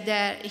say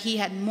that he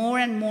had more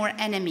and more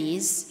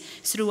enemies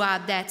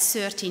throughout that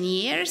 13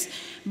 years,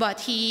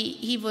 but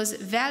he was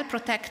well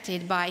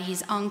protected by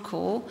his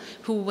uncle,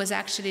 who was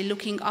actually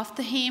looking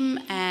after him,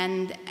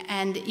 and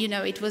you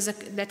know, it was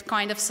that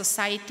kind of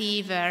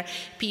society where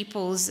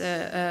people's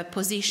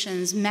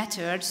positions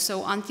mattered.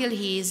 So until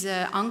his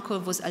uncle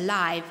was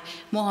alive,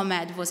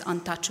 Muhammad was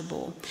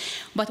untouchable.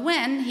 But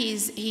when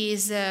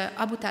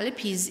Abu Talib,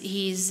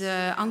 his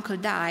uncle,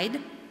 died,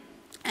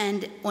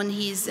 and on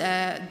his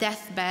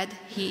deathbed,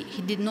 he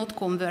did not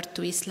convert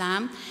to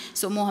Islam.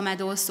 So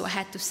Muhammad also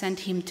had to send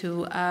him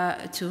to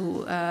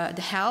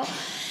the hell.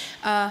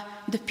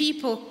 The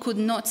people could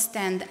not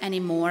stand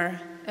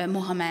anymore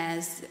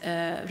Muhammad's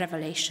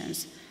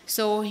revelations.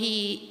 So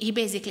he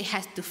basically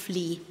had to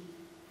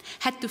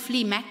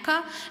flee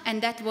Mecca,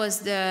 and that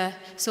was the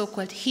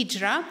so-called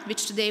hijrah,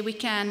 which today we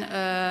can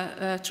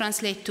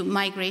translate to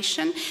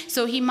migration.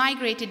 So he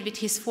migrated with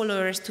his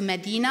followers to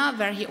Medina,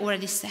 where he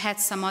already had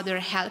some other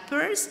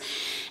helpers,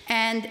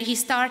 and he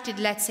started,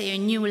 let's say, a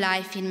new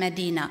life in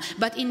Medina.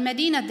 But in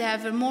Medina, there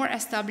were more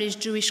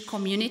established Jewish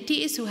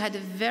communities who had a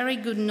very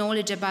good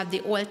knowledge about the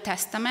Old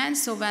Testament.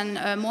 So when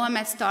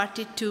Muhammad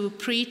started to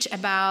preach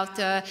about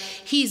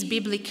his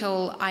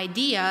biblical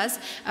ideas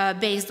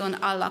based on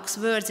Allah's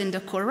words in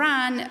the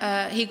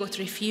Quran, he got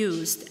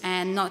refused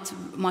and not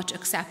much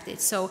accepted.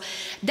 So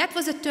that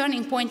was a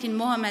turning point in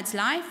Muhammad's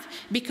life,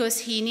 because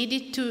he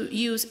needed to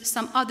use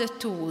some other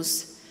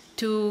tools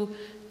to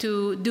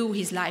do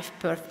his life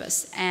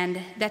purpose, and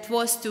that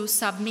was to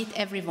submit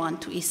everyone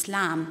to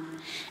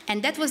Islam.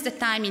 And that was the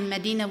time in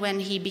Medina when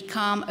he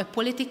became a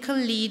political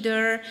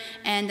leader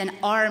and an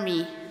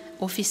army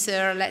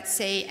officer, let's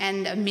say,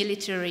 and a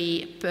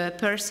military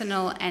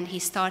personnel, and he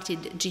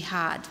started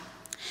jihad.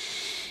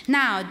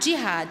 Now,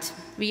 jihad,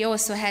 we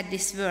also had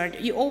this word.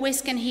 You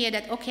always can hear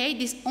that, okay,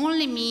 this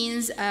only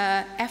means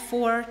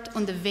effort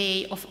on the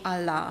way of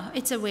Allah.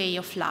 It's a way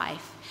of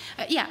life.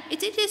 Yeah,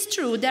 it is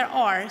true. There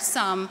are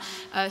some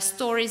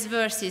stories,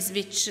 verses,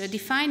 which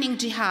defining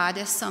jihad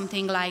as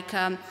something like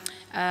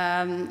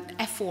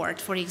effort,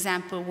 for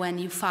example, when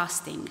you're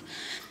fasting.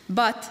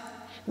 But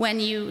when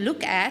you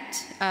look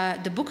at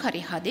the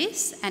Bukhari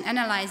Hadith and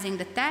analyzing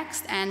the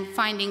text and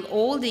finding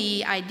all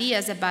the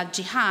ideas about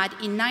jihad,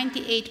 in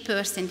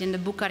 98% in the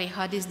Bukhari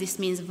Hadith, this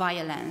means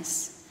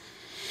violence.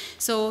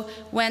 So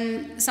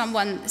when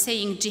someone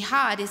saying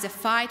jihad is a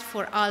fight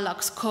for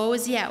Allah's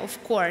cause, yeah,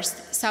 of course,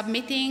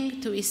 submitting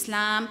to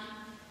Islam,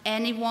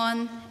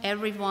 anyone,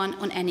 everyone,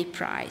 on any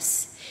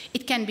price.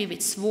 It can be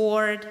with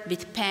sword,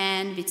 with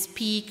pen, with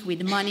speak,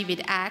 with money, with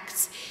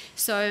acts.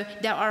 So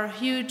there are a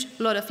huge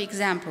lot of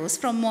examples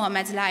from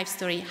Muhammad's life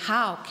story.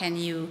 How can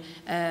you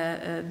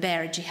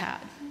bear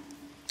jihad?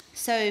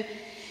 So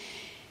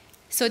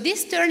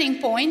this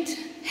turning point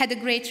had a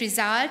great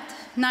result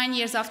 9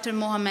 years after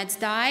Muhammad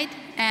died,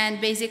 and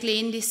basically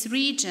in this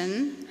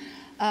region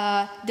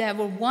there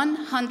were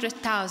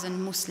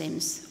 100,000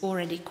 Muslims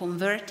already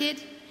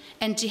converted,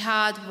 and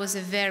jihad was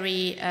a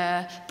very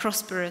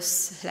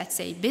prosperous, let's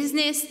say,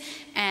 business,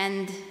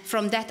 and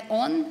from that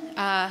on,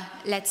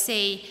 let's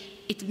say,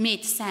 it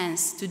made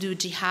sense to do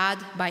jihad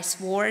by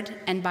sword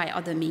and by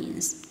other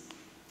means.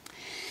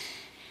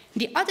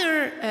 The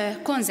other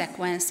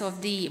consequence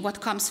of what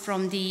comes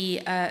from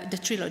the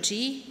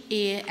trilogy,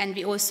 and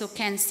we also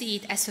can see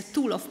it as a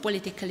tool of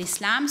political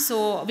Islam.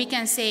 So we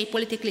can say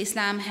political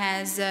Islam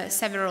has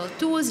several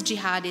tools.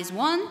 Jihad is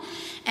one,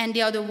 and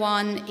the other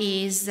one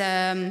is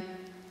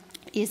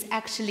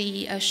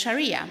actually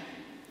Sharia.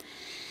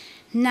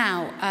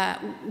 Now,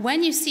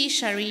 when you see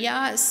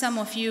Sharia, some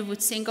of you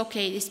would think,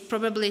 okay, it's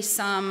probably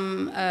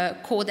some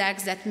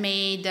codex that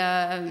made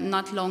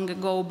not long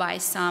ago by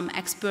some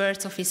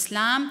experts of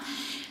Islam.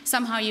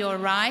 Somehow you're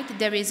right.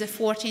 There is a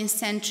 14th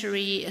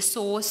century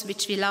source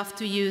which we love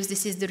to use.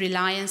 This is the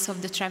Reliance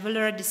of the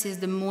Traveler. This is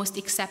the most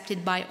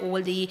accepted by all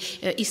the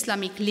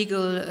Islamic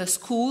legal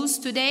schools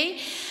today.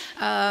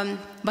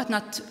 But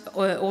not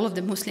all of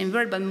the Muslim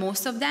world, but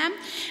most of them.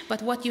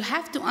 But what you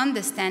have to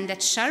understand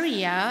that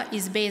Sharia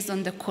is based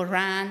on the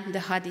Quran, the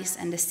Hadith,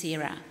 and the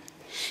Sirah.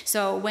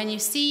 So when you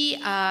see,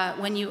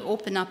 when you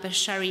open up a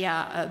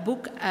Sharia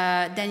book,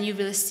 then you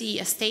will see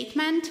a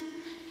statement,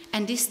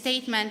 and this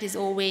statement is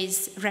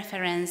always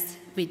referenced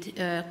with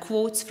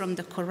quotes from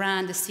the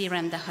Quran, the Sirah,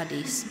 and the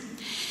Hadith.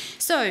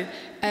 So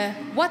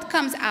what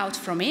comes out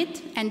from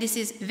it, and this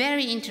is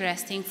very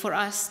interesting for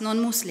us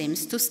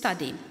non-Muslims to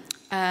study,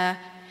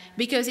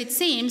 because it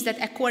seems that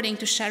according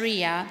to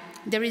Sharia,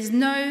 there is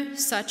no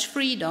such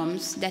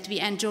freedoms that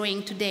we are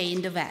enjoying today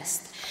in the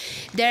West.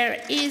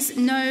 There is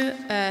no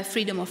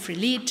freedom of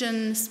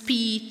religion,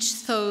 speech,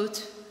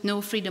 thought, no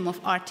freedom of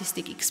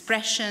artistic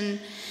expression,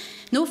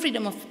 no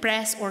freedom of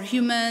press or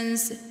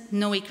humans,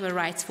 no equal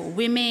rights for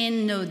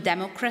women, no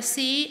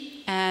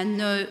democracy,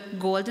 no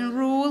golden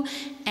rule,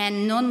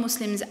 and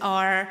non-Muslims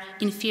are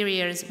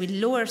inferiors with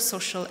lower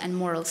social and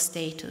moral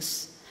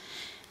status.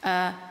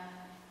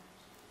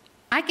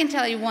 I can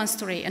tell you one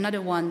story,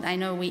 another one. I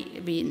know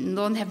we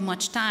don't have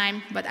much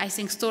time, but I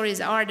think stories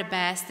are the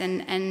best.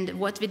 And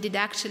what we did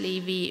actually,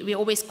 we're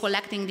always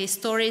collecting these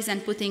stories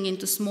and putting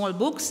into small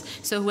books.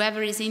 So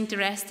whoever is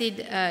interested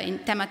in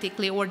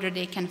thematically order,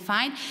 they can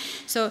find.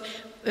 So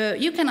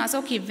you can ask,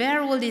 okay, where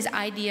are all these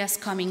ideas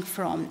coming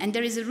from? And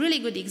there is a really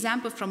good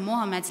example from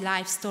Muhammad's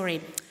life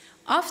story.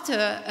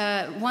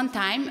 After one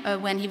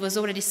time, when he was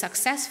already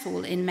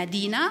successful in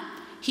Medina,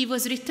 he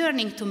was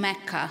returning to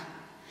Mecca.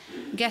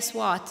 Guess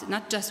what?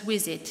 Not just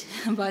visit,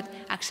 but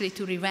actually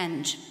to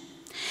revenge.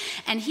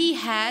 And he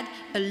had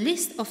a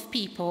list of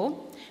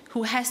people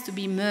who has to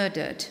be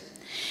murdered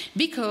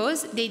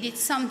because they did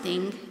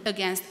something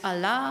against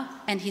Allah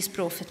and his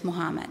Prophet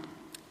Muhammad.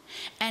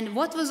 And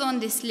what was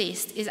on this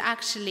list is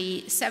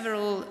actually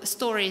several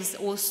stories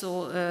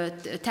also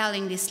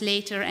telling this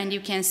later, and you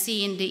can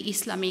see in the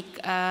Islamic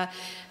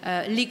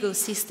legal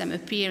system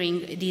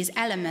appearing these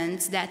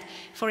elements that,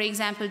 for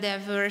example,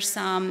 there were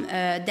some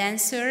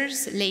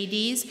dancers,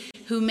 ladies,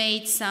 who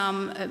made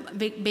some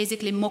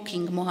basically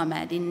mocking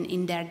Muhammad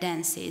in their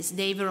dances.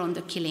 They were on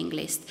the killing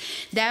list.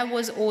 There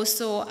was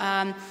also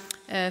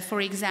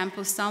for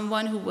example,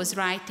 someone who was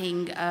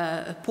writing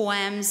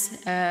poems,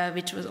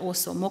 which was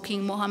also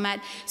mocking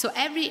Muhammad. So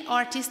every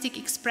artistic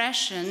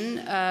expression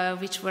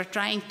which were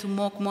trying to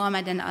mock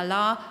Muhammad and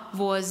Allah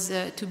was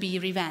to be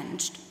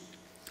revenged.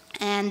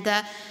 And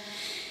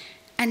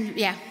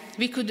yeah,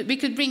 we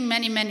could bring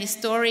many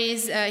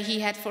stories. He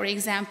had, for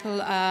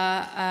example,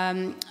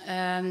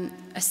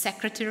 a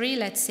secretary,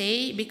 let's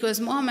say,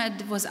 because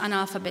Muhammad was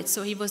analphabet,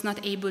 so he was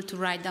not able to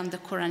write down the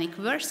Quranic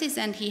verses,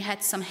 and he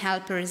had some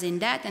helpers in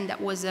that, and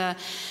that was a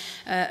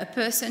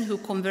person who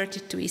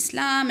converted to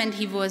Islam, and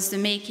he was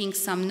making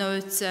some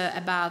notes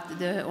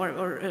about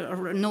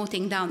or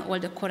noting down all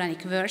the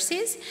Quranic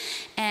verses.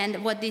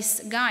 And what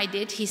this guy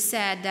did, he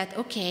said that,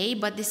 okay,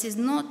 but this is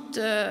not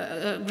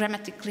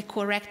grammatically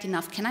correct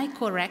enough. Can I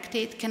correct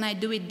it? Can I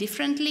do it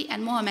differently?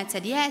 And Muhammad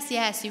said,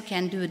 yes, you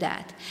can do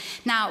that.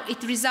 Now,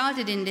 it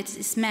resulted in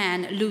this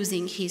man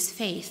losing his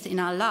faith in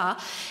Allah,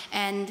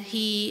 and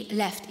he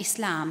left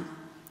Islam.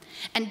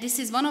 And this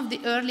is one of the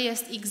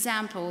earliest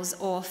examples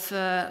of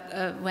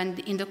when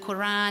in the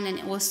Quran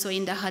and also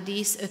in the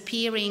Hadith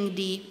appearing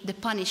the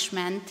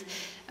punishment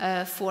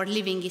for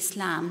leaving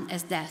Islam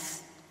as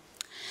death.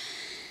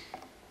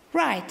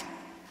 Right.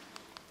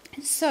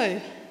 So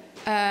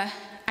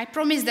I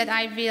promise that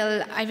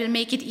I will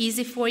make it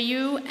easy for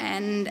you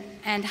and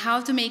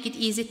how to make it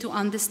easy to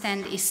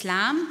understand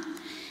Islam.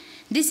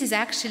 This is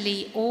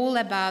actually all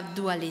about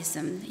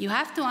dualism. You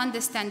have to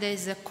understand there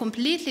is a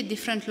completely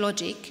different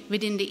logic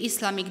within the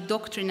Islamic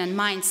doctrine and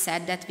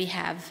mindset that we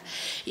have.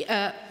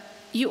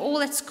 You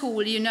all at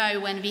school, you know,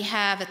 when we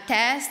have a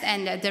test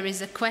and there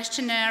is a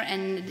questionnaire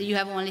and you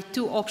have only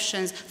two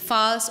options,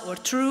 false or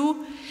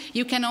true,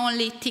 you can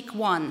only tick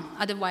one,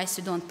 otherwise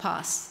you don't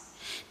pass.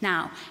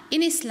 Now,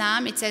 in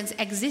Islam, it's an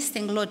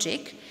existing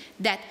logic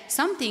that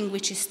something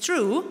which is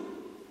true,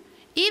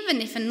 even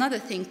if another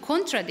thing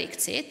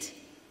contradicts it,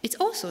 it's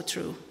also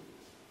true.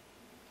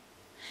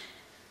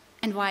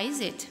 And why is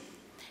it?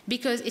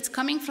 Because it's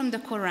coming from the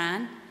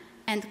Quran,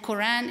 and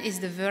Quran is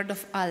the word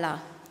of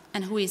Allah.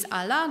 And who is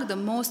Allah? The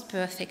most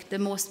perfect, the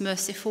most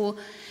merciful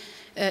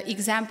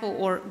example,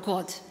 or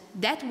God.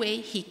 That way,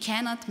 he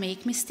cannot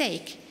make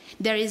mistake.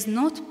 There is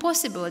not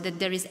possible that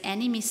there is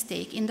any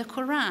mistake in the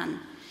Quran.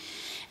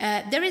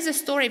 There is a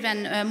story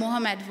when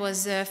Muhammad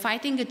was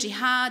fighting a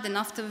jihad,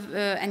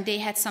 and they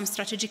had some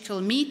strategical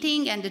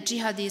meeting, and the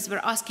jihadis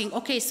were asking,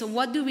 okay, so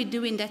what do we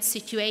do in that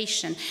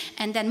situation?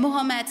 And then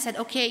Muhammad said,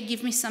 okay,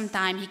 give me some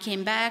time. He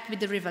came back with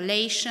the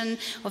revelation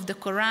of the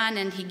Quran,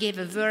 and he gave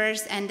a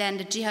verse, and then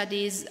the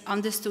jihadis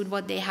understood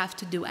what they have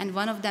to do. And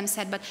one of them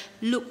said, but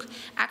look,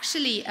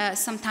 actually,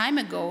 some time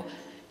ago,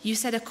 you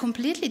said a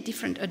completely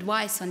different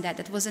advice on that.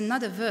 That was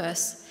another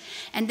verse.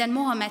 And then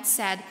Muhammad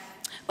said,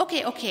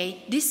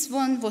 okay, this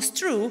one was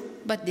true,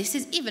 but this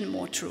is even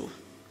more true.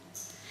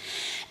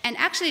 And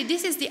actually,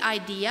 this is the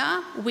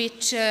idea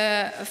which,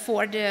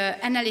 for the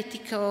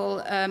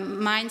analytical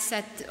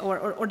mindset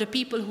or the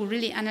people who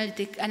really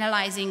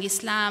analyzing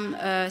Islam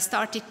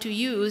started to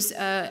use,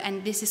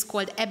 and this is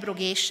called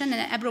abrogation.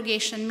 And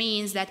abrogation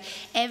means that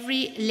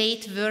every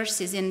late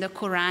verses in the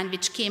Quran,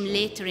 which came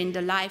later in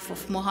the life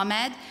of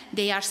Muhammad,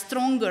 they are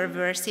stronger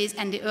verses,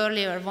 and the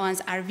earlier ones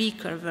are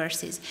weaker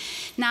verses.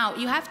 Now,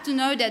 you have to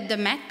know that the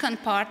Meccan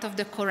part of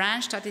the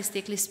Quran,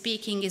 statistically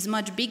speaking, is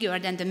much bigger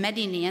than the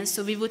Medinian,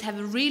 so we would have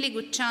a really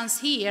good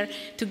chance here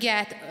to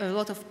get a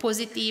lot of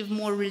positive,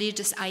 more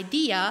religious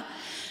idea.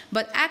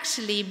 But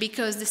actually,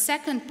 because the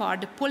second part,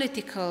 the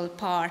political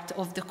part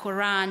of the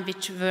Quran,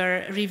 which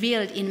were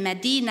revealed in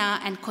Medina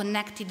and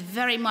connected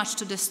very much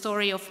to the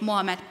story of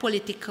Muhammad's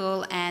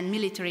political and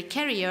military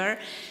career,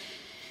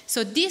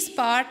 so this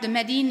part, the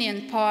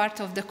Medinian part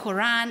of the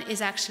Quran,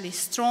 is actually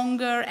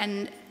stronger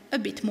and a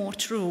bit more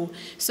true.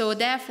 So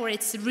therefore,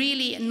 it's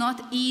really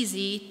not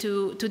easy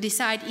to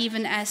decide,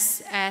 even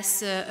as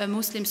a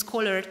Muslim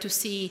scholar, to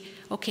see,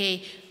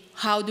 okay,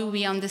 how do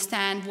we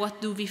understand,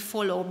 what do we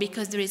follow?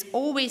 Because there is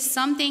always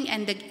something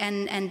and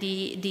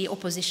the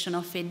opposition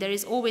of it. There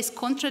is always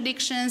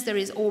contradictions, there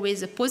is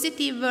always a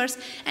positive verse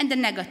and the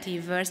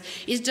negative verse.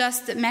 It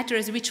just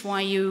matters which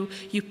one you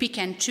pick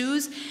and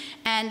choose.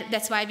 And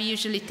that's why we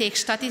usually take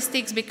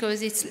statistics,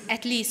 because it's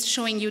at least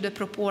showing you the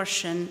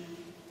proportion.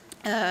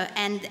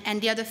 And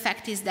the other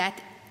fact is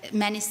that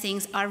many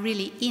things are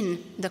really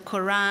in the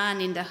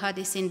Quran, in the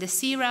Hadith, in the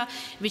Sirah,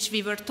 which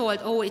we were told,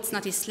 oh, it's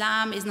not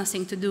Islam, it's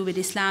nothing to do with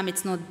Islam,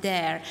 it's not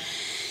there.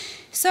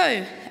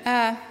 So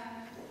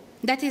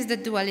that is the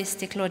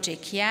dualistic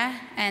logic, yeah?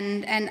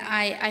 And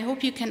I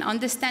hope you can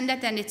understand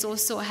that, and it's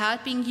also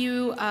helping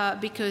you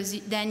because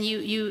then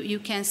you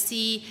can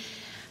see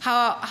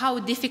how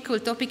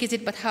difficult topic is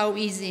it, but how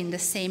easy in the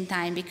same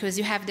time, because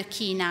you have the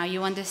key now.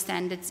 You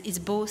understand that it's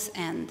both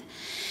end.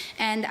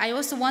 And I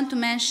also want to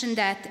mention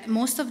that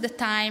most of the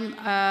time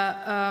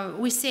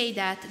we say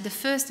that the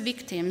first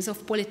victims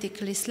of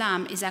political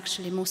Islam is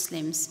actually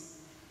Muslims.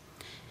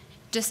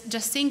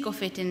 Just think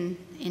of it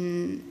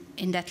in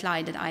that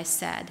light that I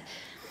said.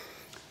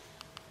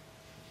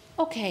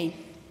 Okay,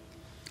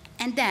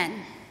 and then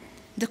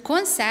the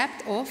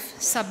concept of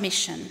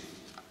submission.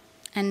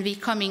 And we're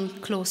coming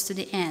close to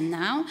the end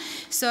now.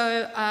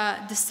 So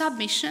the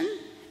submission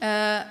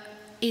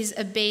is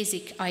a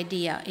basic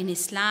idea in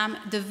Islam.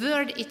 The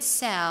word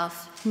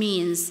itself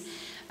means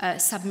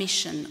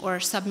submission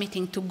or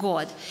submitting to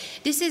God.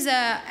 This is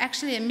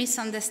actually a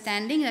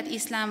misunderstanding that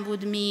Islam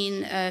would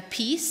mean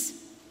peace.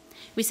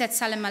 We said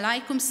salam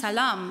alaikum.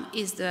 Salam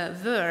is the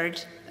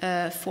word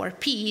for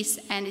peace,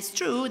 and it's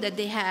true that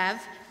they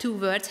have two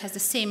words, has the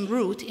same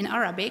root in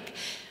Arabic,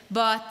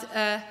 but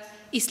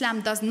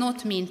Islam does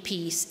not mean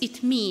peace.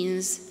 It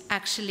means,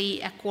 actually,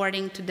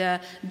 according to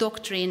the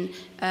doctrine,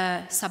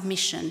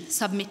 submission,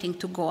 submitting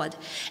to God.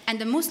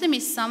 And the Muslim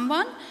is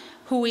someone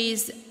who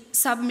is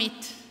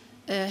submit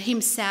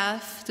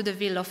himself to the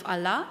will of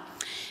Allah.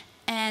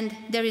 And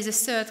there is a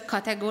third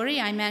category.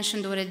 I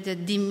mentioned already the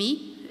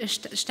dhimmi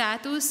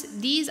status.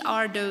 These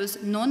are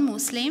those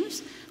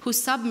non-Muslims who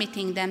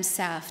submitting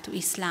themselves to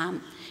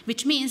Islam,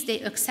 which means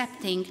they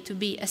accepting to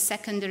be a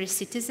secondary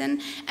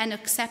citizen and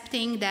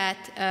accepting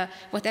that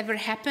whatever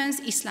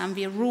happens, Islam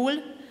will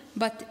rule,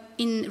 but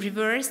in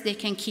reverse, they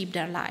can keep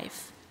their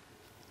life.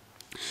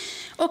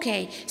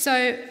 Okay,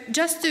 so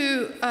just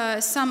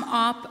to sum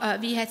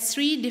up, we had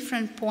three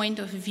different point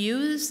of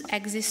views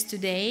exist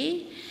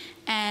today.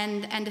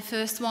 And the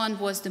first one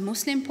was the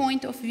Muslim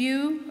point of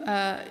view.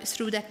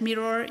 Through that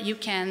mirror, you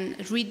can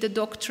read the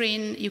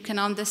doctrine, you can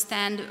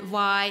understand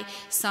why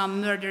some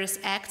murderous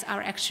acts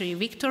are actually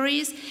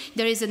victories.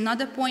 There is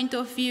another point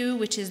of view,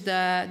 which is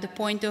the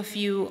point of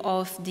view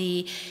of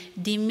the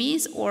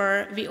dhimmis,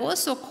 or we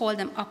also call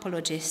them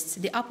apologists,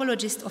 the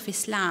apologists of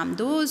Islam,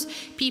 those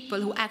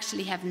people who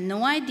actually have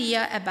no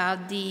idea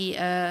about the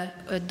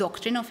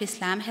doctrine of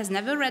Islam, has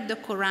never read the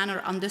Quran or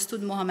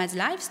understood Muhammad's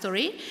life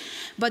story,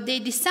 but they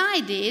decided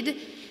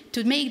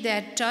to make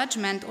their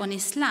judgment on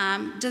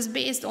Islam just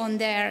based on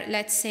their,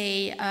 let's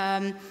say,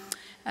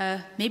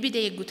 maybe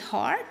their good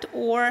heart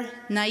or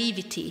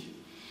naivety.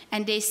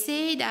 And they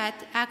say that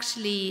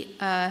actually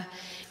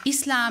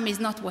Islam is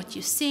not what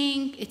you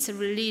think, it's a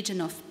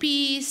religion of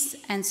peace,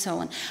 and so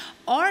on.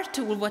 Our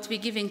tool, what we're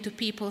giving to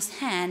people's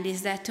hand,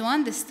 is that to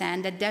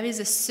understand that there is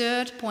a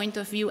third point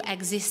of view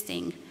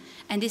existing,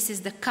 and this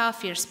is the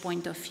kafir's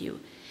point of view.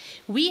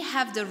 We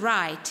have the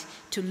right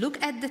to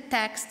look at the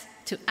text,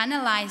 to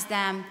analyze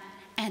them,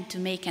 and to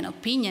make an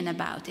opinion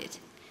about it.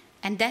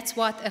 And that's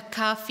what a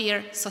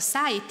kafir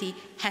society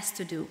has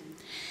to do.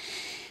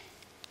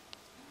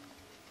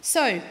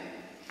 So,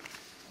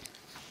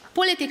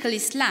 political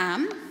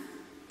Islam,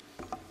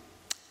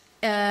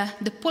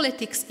 the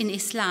politics in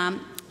Islam,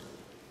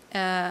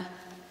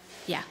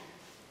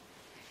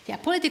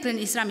 political in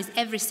Islam is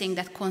everything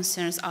that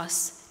concerns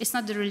us. It's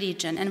not the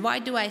religion. And why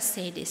do I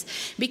say this?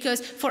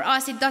 Because for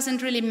us, it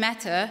doesn't really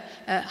matter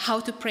how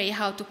to pray,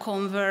 how to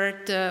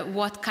convert,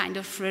 what kind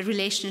of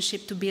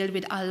relationship to build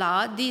with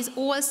Allah. These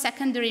all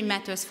secondary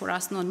matters for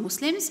us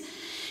non-Muslims.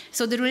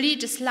 So the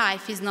religious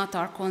life is not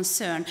our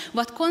concern.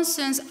 What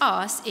concerns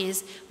us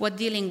is what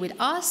dealing with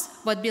us,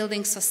 what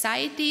building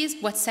societies,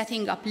 what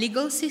setting up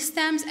legal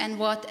systems, and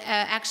what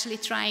actually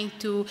trying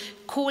to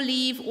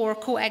co-live or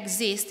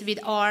coexist with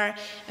our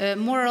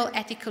moral,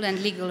 ethical, and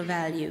legal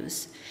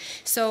values.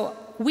 So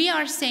we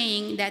are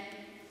saying that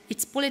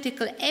it's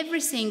political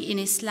everything in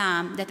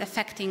Islam that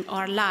affecting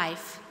our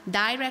life,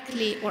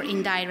 directly or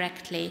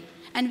indirectly.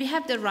 And we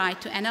have the right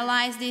to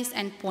analyze this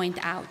and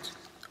point out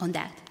on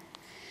that.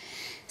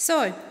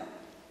 So,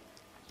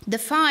 the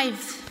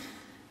 5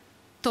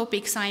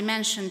 topics I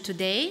mentioned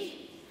today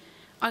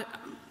are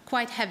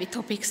quite heavy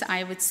topics,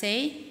 I would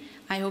say.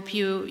 I hope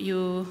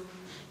you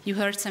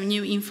heard some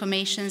new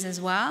information as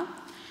well.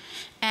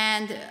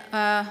 And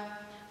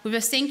we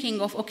were thinking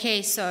of,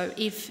 okay, so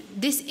if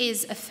this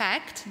is a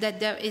fact,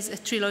 that there is a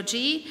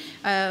trilogy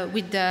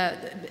with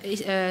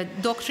the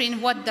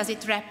doctrine, what does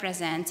it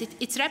represent?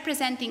 It's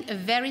representing a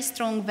very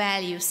strong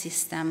value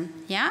system,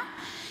 yeah?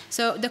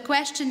 So the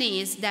question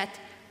is that,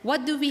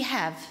 what do we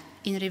have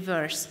in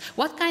reverse?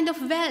 What kind of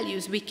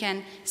values we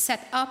can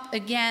set up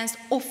against,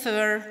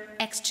 offer,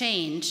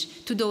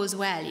 exchange to those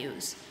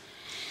values?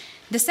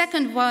 The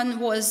second one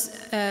was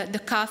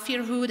the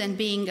kafirhood and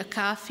being a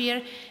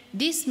kafir.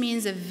 This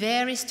means a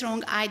very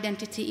strong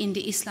identity in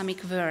the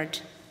Islamic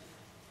world.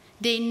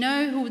 They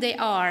know who they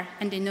are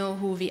and they know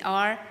who we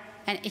are,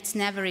 and it's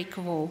never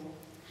equal.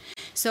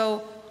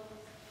 So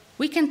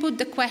we can put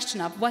the question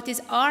up, what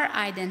is our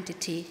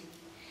identity?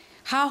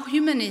 How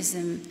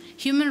humanism,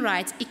 human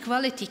rights,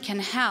 equality can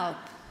help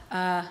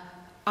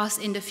us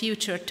in the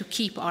future to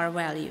keep our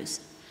values.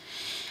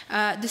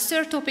 The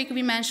third topic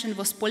we mentioned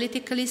was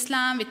political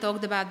Islam. We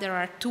talked about there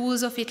are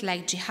tools of it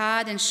like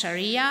jihad and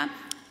Sharia.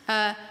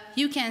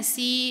 You can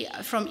see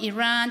from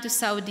Iran to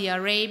Saudi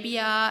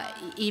Arabia,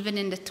 even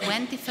in the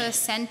 21st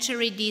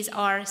century, these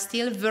are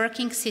still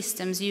working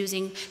systems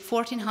using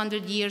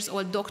 1400 years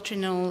old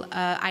doctrinal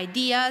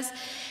ideas.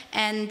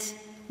 And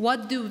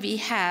what do we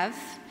have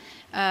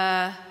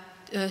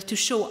to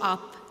show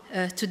up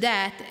to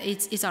that?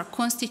 It's our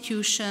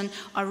constitution,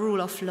 our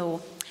rule of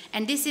law.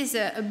 And this is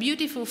a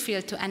beautiful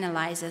field to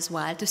analyze as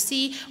well, to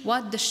see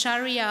what the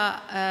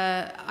Sharia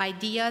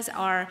ideas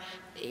are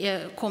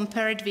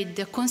compared with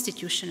the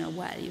constitutional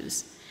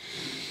values.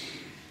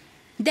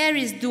 There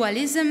is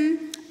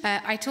dualism.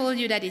 I told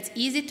you that it's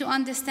easy to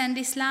understand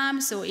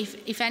Islam, so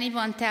if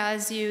anyone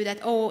tells you that,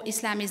 oh,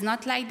 Islam is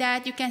not like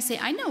that, you can say,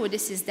 I know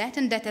this is that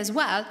and that as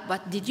well,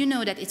 but did you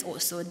know that it's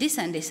also this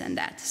and this and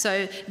that?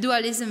 So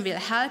dualism will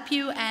help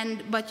you,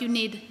 but you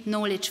need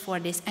knowledge for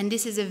this, and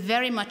this is a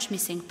very much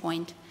missing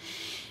point.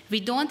 We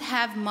don't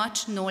have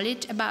much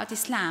knowledge about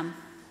Islam.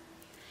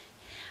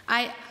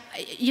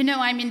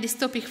 I'm in this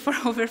topic for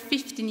over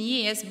 15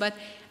 years, but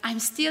I'm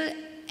still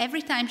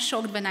every time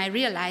shocked when I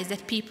realize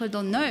that people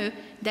don't know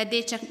that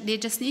they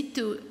just need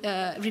to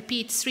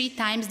repeat 3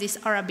 times these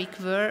Arabic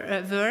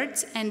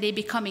words and they're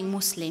becoming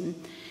Muslim.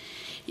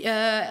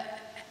 They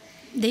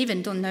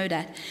even don't know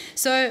that.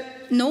 So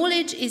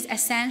knowledge is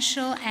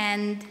essential,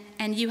 and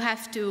you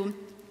have to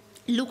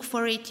look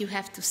for it, you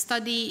have to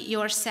study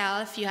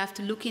yourself, you have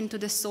to look into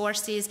the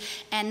sources,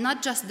 and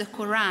not just the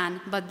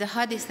Quran, but the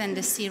Hadith and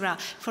the Sirah.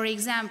 For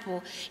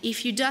example,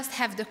 if you just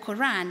have the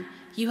Quran,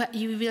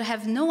 you will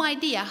have no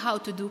idea how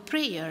to do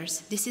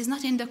prayers. This is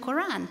not in the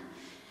Quran.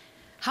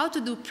 How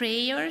to do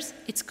prayers,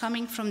 it's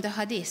coming from the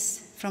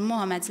Hadith, from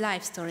Muhammad's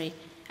life story.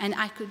 And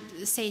I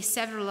could say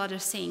several other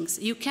things.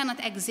 You cannot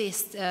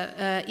exist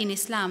in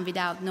Islam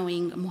without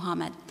knowing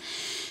Muhammad.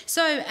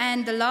 So,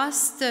 and the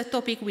last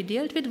topic we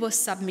dealt with was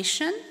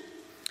submission,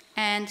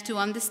 and to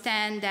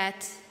understand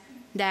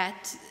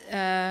that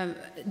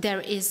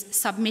there is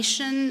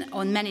submission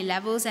on many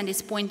levels, and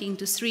it's pointing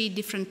to 3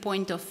 different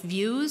points of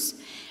views.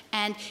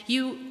 And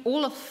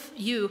all of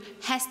you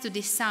has to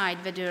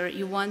decide whether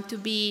you want to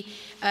be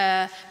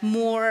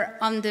more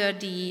under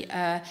the,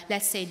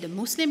 let's say, the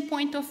Muslim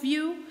point of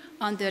view,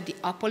 under the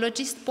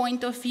apologist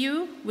point of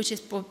view, which is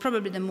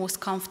probably the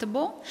most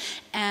comfortable,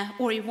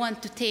 or you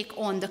want to take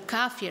on the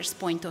kafir's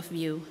point of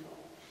view.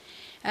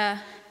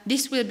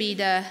 This will be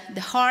the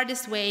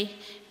hardest way,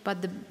 but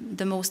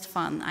the most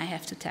fun, I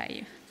have to tell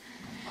you.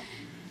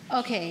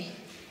 Okay.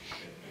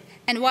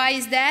 And why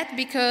is that?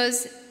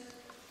 Because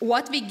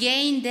what we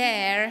gain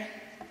there,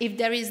 if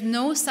there is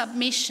no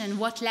submission,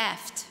 what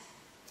left?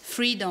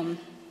 Freedom.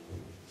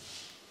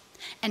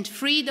 And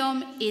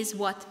freedom is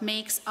what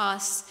makes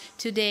us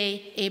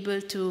today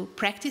able to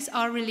practice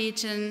our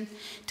religion,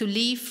 to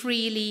live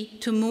freely,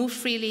 to move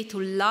freely, to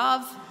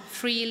love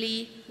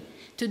freely,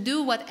 to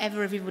do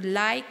whatever we would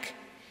like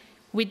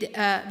with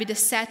a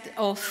set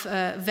of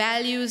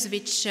values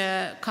which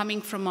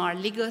coming from our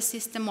legal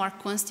system, our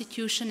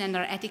constitution, and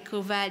our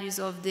ethical values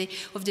of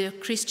the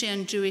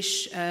Christian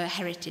Jewish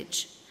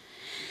heritage.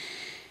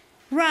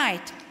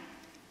 Right.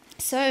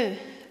 So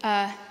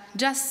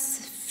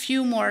just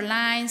few more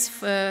lines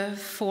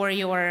for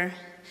your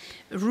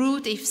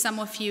route if some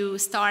of you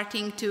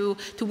starting to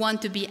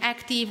want to be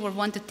active or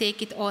want to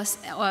take it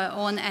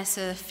on as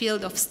a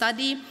field of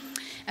study.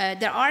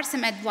 There are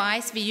some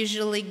advice we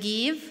usually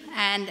give,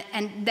 and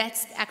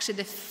that's actually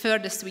the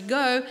furthest we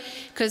go,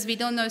 because we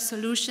don't know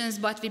solutions,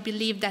 but we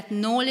believe that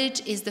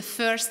knowledge is the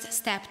first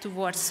step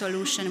towards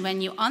solution.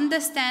 When you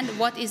understand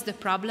what is the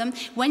problem,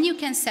 when you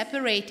can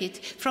separate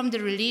it from the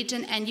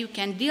religion and you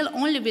can deal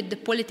only with the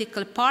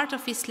political part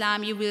of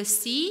Islam, you will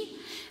see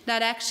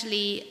that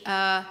actually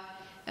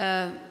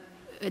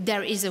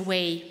there is a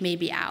way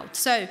maybe out.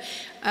 So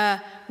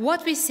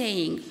what we're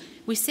saying,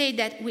 we say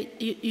that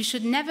you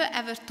should never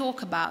ever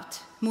talk about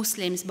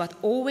Muslims, but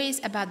always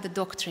about the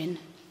doctrine.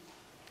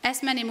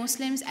 As many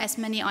Muslims, as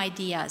many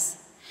ideas.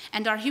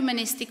 And our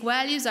humanistic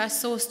values are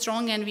so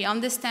strong, and we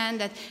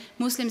understand that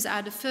Muslims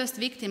are the first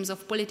victims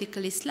of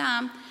political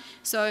Islam.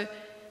 So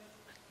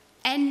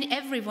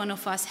every one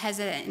of us has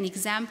an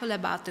example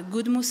about the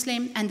good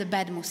Muslim and the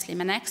bad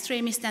Muslim, an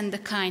extremist and the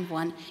kind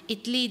one.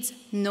 It leads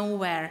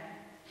nowhere.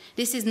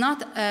 This is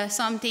not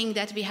something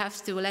that we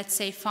have to, let's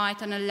say,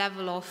 fight on a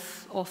level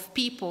of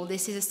people.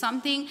 This is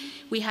something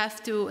we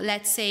have to,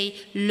 let's say,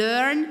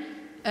 learn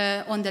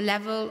on the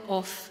level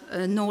of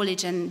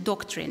knowledge and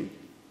doctrine.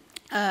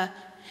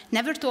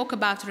 Never talk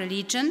about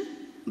religion,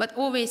 but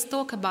always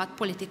talk about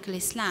political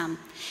Islam.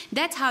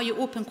 That's how you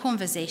open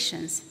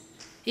conversations.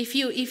 If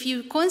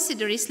you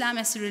consider Islam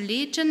as a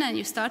religion and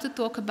you start to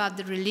talk about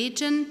the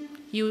religion,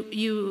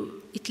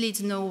 it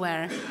leads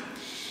nowhere.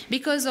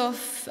 Because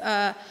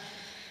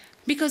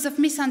of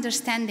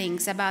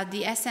misunderstandings about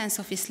the essence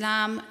of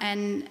Islam,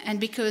 and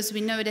because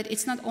we know that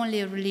it's not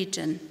only a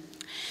religion.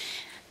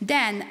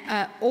 Then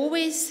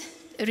always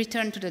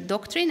return to the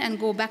doctrine and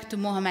go back to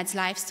Muhammad's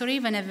life story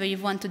whenever you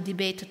want to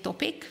debate a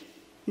topic.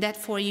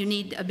 Therefore, you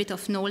need a bit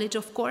of knowledge,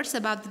 of course,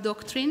 about the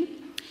doctrine.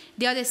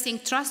 The other thing,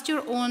 trust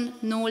your own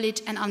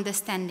knowledge and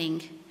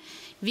understanding.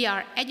 We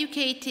are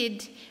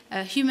educated,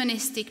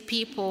 humanistic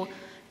people,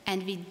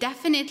 and we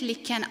definitely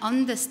can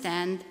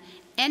understand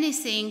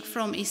anything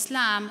from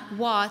Islam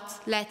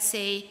what, let's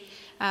say,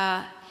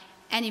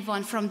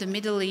 anyone from the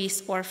Middle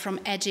East or from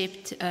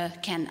Egypt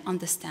can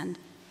understand.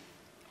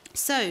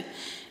 So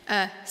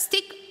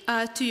stick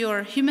to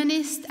your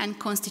humanist and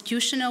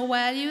constitutional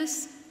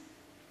values.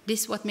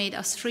 This is what made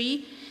us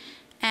free.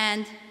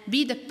 And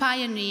be the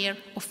pioneer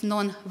of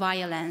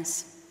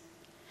non-violence.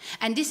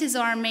 And this is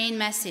our main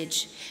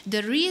message.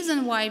 The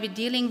reason why we're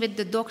dealing with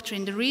the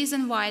doctrine, the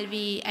reason why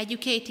we're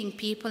educating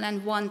people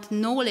and want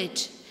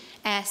knowledge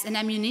as an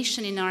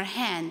ammunition in our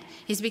hand,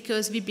 is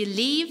because we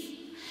believe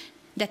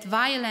that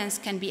violence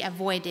can be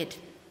avoided.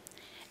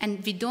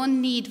 And we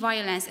don't need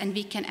violence, and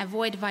we can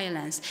avoid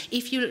violence.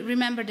 If you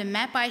remember the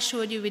map I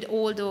showed you with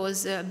all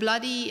those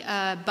bloody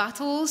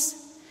battles,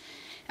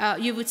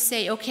 you would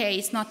say, okay,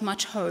 it's not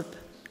much hope.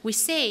 We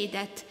say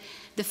that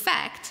the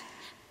fact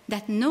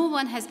that no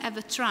one has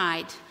ever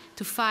tried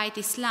to fight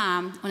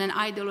Islam on an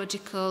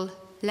ideological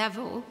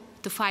level,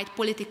 to fight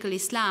political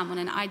Islam on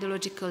an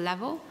ideological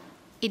level,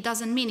 it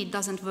doesn't mean it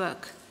doesn't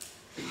work.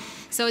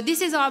 So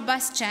this is our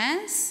best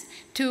chance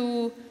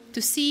to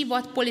see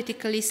what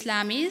political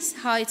Islam is,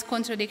 how it's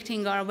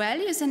contradicting our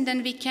values, and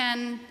then we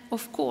can,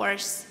 of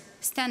course,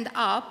 stand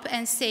up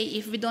and say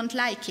if we don't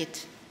like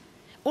it,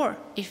 or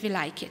if we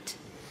like it.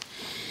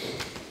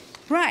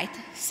 Right,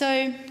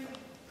 so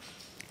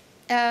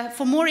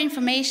for more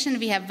information,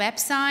 we have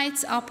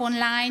websites up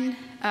online.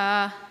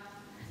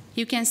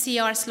 You can see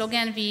our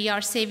slogan, we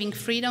are saving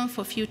freedom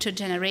for future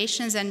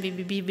generations, and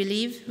we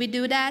believe we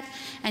do that.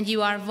 And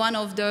you are one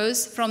of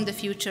those from the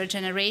future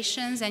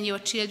generations, and your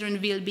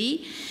children will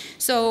be.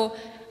 So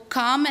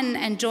come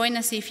and join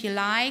us if you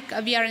like.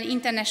 We are an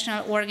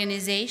international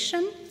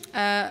organization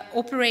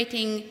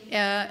operating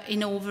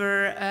in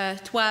over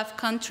 12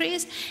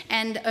 countries.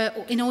 And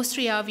in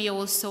Austria, we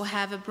also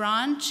have a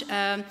branch.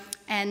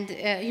 And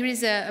here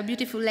is a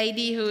beautiful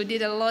lady who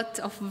did a lot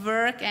of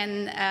work,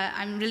 and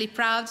I'm really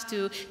proud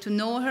to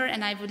know her,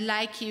 and I would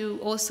like you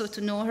also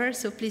to know her,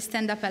 so please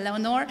stand up,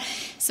 Eleanor.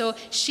 So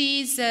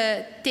she's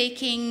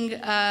taking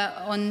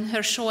on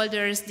her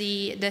shoulders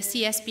the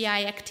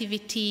CSPI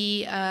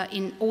activity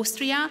in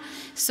Austria.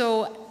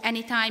 So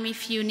anytime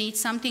if you need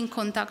something,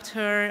 contact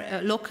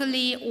her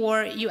locally,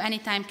 or you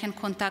anytime can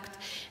contact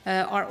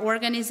our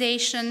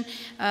organization.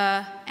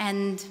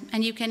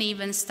 and you can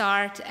even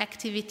start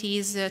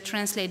activities,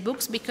 translate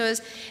books,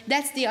 because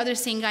that's the other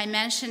thing I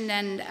mentioned,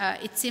 and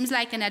it seems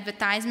like an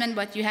advertisement,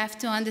 but you have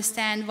to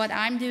understand what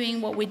I'm doing,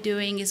 what we're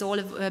doing is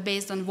all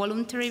based on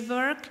voluntary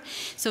work.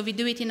 So we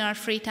do it in our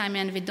free time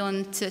and we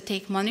don't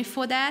take money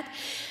for that.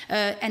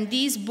 And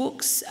these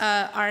books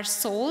are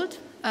sold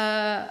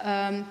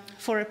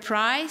for a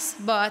price,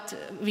 but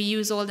we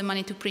use all the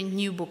money to print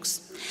new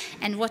books.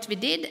 And what we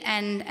did,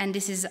 and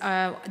this is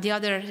the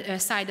other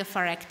side of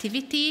our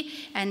activity,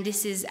 and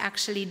this is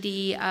actually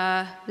the,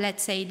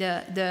 let's say,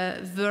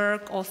 the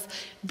work of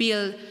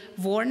Bill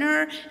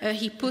Warner.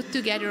 He put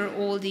together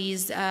all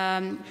these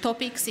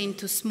topics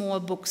into small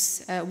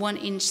books,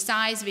 1-inch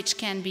size, which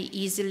can be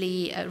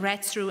easily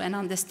read through and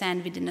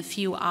understand within a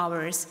few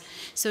hours.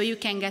 So you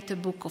can get a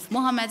book of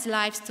Muhammad's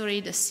life story,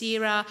 the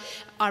Sirah.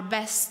 Our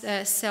best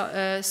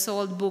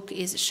sold book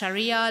is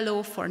Sharia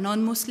law for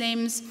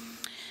non-Muslims.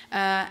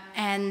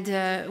 And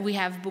we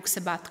have books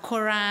about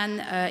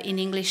Quran. In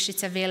English,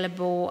 it's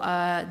available,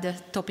 the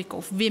topic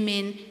of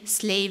women,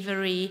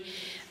 slavery,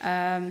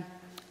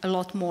 a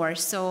lot more.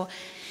 So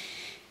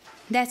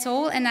that's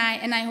all, and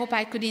I hope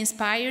I could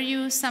inspire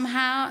you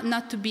somehow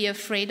not to be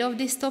afraid of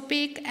this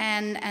topic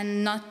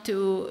and not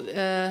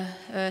to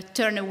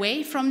turn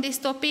away from this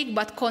topic,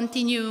 but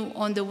continue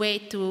on the way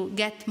to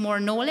get more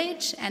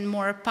knowledge and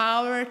more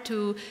power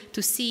to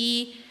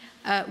see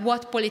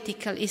what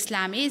political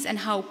Islam is and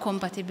how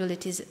compatible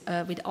it is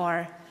with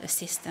our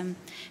system.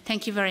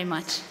 Thank you very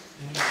much.